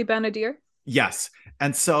Benadir. Yes,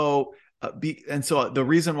 and so the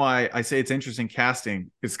reason why I say it's interesting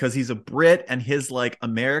casting is because he's a Brit, and his like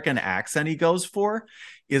American accent he goes for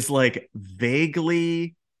is like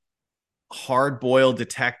vaguely hard-boiled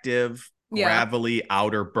detective, Yeah. gravelly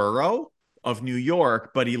outer borough of New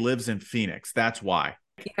York, but he lives in Phoenix. That's why.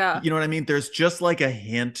 Yeah. You know what I mean? There's just like a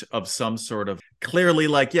hint of some sort of clearly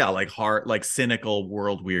like, yeah, like hard, like cynical,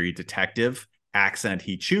 world weary detective accent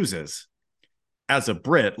he chooses. As a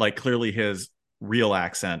Brit, like clearly his real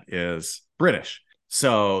accent is British.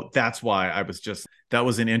 So that's why I was just, that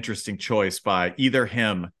was an interesting choice by either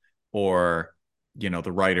him or,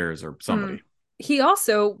 the writers or Mm. somebody. He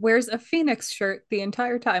also wears a Phoenix shirt the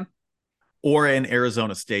entire time. Or an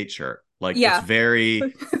Arizona State shirt. Like it's Yeah. very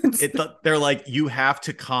they're like you have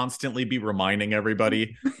to constantly be reminding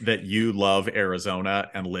everybody that you love Arizona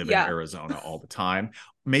and live in Yeah. Arizona all the time.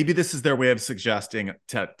 Maybe this is their way of suggesting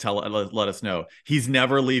to let us know he's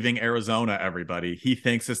never leaving Arizona, everybody. He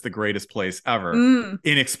thinks it's the greatest place ever, Mm.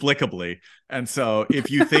 inexplicably. And so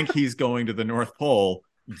if you think he's going to the North Pole,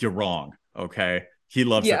 you're wrong. Okay. He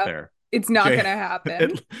loves it Yeah. there. It's not Jay, gonna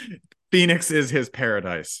happen. Phoenix is his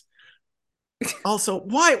paradise. Also,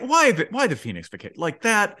 why the Phoenix vacation? Like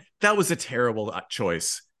that was a terrible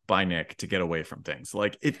choice by Nick to get away from things.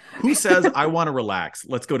 Like if who says I want to relax?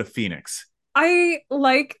 Let's go to Phoenix. I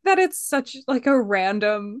like that it's such like a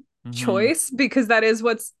random Mm-hmm. choice because that is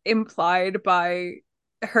what's implied by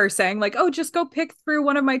her saying like, "Oh, just go pick through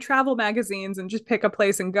one of my travel magazines and just pick a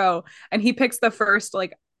place and go." And he picks the first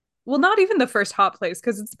like well, not even the first hot place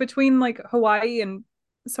because it's between like Hawaii and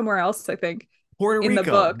somewhere else, I think, Puerto in the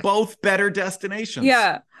Rico, book. both better destinations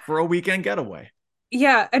Yeah. for a weekend getaway.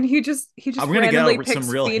 Yeah, and he just I'm gonna randomly get some picks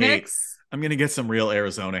real hate. Phoenix. I'm gonna get some real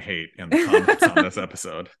Arizona hate in the comments on this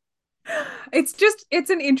episode. It's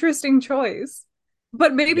an interesting choice.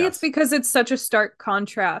 But maybe it's Yes. because it's such a stark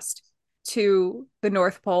contrast to the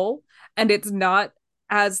North Pole and it's not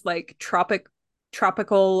as like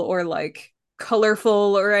tropical or like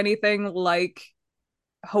colorful or anything like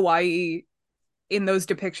Hawaii in those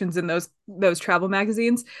depictions in those travel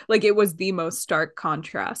magazines. Like it was the most stark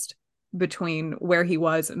contrast between where he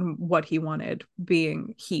was and what he wanted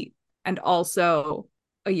being heat and also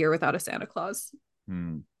a year without a Santa Claus.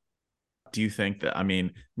 Hmm. Do you think that, I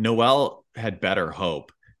mean, Noel had better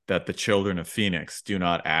hope that the children of Phoenix do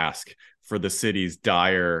not ask for the city's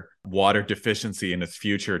dire water deficiency in its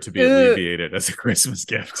future to be alleviated as a Christmas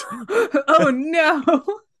gift? Oh no.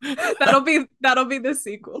 That'll be the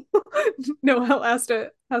sequel. Noelle has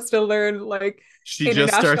to learn like She just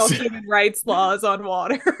international starts human rights laws on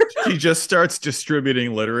water. she just starts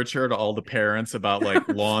distributing literature to all the parents about like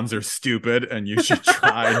lawns are stupid and you should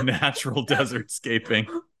try natural desert scaping.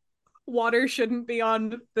 Water shouldn't be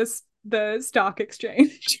on the stock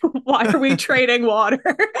exchange. Why are we trading water?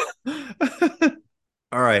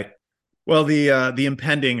 All right. Well, the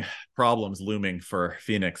impending problems looming for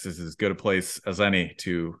Phoenix is as good a place as any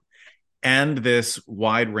to end this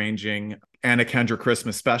wide-ranging Anna Kendra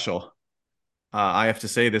Christmas special. I have to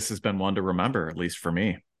say this has been one to remember, at least for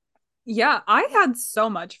me. Yeah, I had so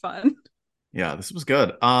much fun. Yeah, this was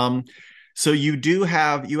good. So you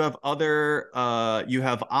have other you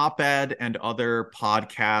have op-ed and other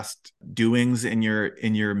podcast doings in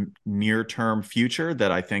your near term future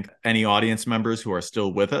that I think any audience members who are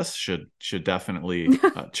still with us should definitely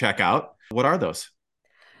check out. What are those?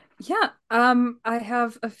 Yeah, I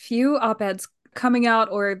have a few op-eds coming out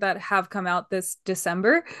or that have come out this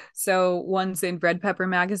December. So one's in Red Pepper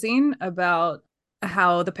magazine about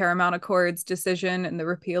how the Paramount Accords decision and the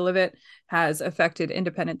repeal of it has affected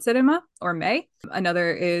independent cinema or may.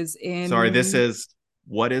 Another is Sorry, in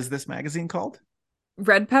what is this magazine called?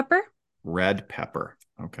 Red Pepper. Red Pepper.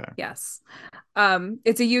 Okay. Yes.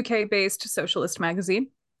 It's a UK based socialist magazine.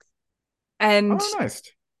 And Oh, nice.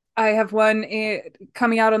 I have one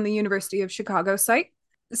coming out on the University of Chicago site,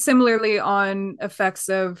 similarly on effects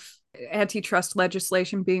of antitrust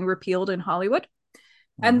legislation being repealed in Hollywood.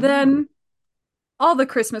 And Oh. then all the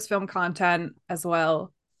Christmas film content as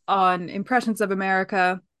well on Impressions of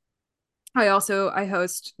America. I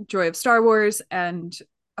host Joy of Star Wars and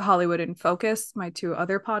Hollywood in Focus, my two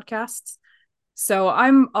other podcasts. So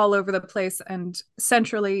I'm all over the place, and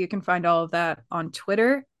centrally you can find all of that on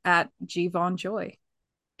Twitter at G Von Joy.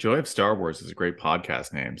 Joy of Star Wars is a great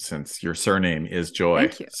podcast name since your surname is Joy.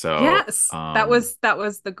 Thank you. So, Yes, that was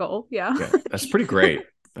the goal. Yeah. yeah, that's pretty great.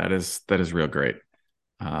 That is real great.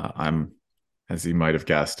 I'm, as you might have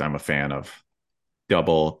guessed, I'm a fan of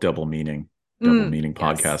double meaning, double meaning Yes.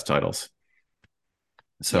 podcast titles.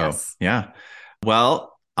 So, Yes. yeah.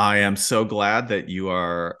 Well, I am so glad that you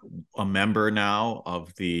are a member now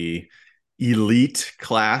of the elite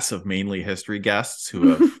class of mainly history guests who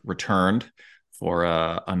have returned for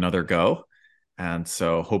another go. And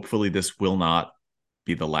so hopefully this will not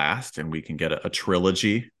be the last and we can get a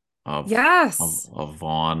trilogy of, Yes. of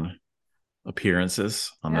Vaughn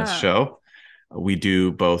appearances on this Yeah. show. We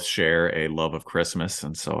do both share a love of Christmas.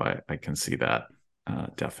 And so I can see that.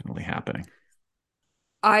 definitely happening.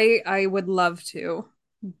 I would love to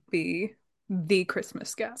be the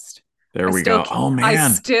Christmas guest. There I we still go. Oh I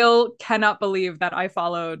man, still cannot believe that I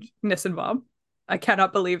followed Nissenbaum. I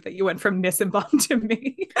cannot believe that you went from Nissenbaum to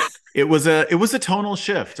me. it was a tonal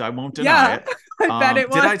shift. I won't deny Yeah, it. I bet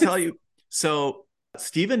it Did was. I tell you? So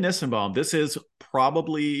Steven Nissenbaum, this is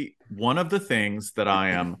probably one of the things that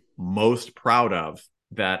I am most proud of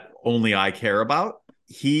that only I care about.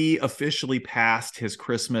 He officially passed his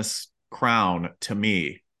Christmas crown to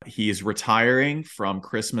me. He's retiring from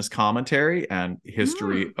Christmas commentary and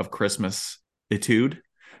history Mm, of Christmas etude.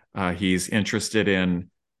 He's interested in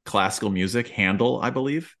classical music, Handel, I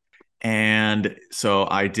believe. And so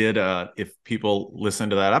I did, if people listen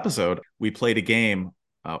to that episode, we played a game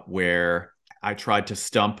where I tried to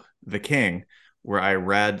stump the king, where I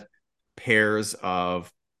read pairs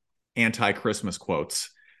of anti Christmas quotes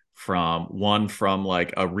from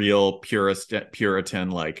like a real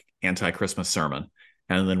Puritan, like anti Christmas sermon,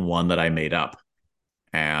 and then one that I made up.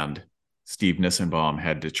 And Steve Nissenbaum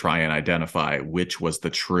had to try and identify which was the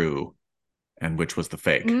true and which was the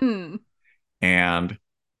fake. mm, And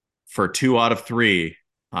for 2 out of 3,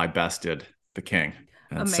 I bested the king.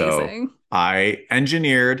 And so amazing. I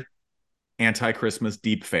engineered anti Christmas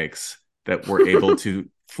deep fakes that were able to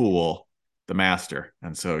fool the master.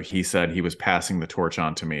 And so he said he was passing the torch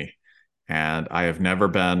on to me. And I have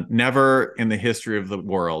never in the history of the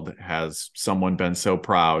world has someone been so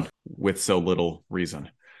proud with so little reason.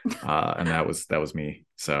 And that was me.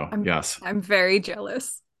 So I'm yes, I'm very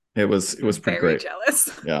jealous. it was pretty Very great. jealous.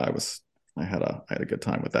 Yeah, I had a good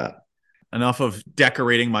time with that. Enough of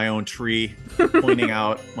decorating my own tree, pointing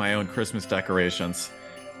out my own Christmas decorations.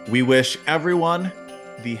 We wish everyone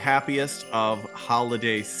the happiest of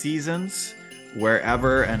holiday seasons,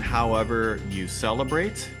 wherever and however you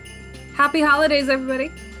celebrate. Happy holidays,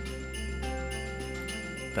 everybody.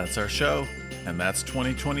 That's our show, and that's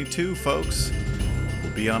 2022, folks.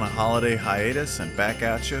 We'll be on a holiday hiatus and back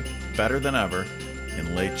at you better than ever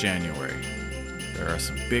in late January. There are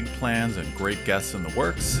some big plans and great guests in the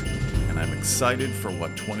works, and I'm excited for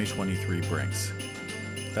what 2023 brings.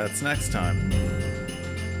 That's next time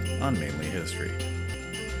on Mainly History.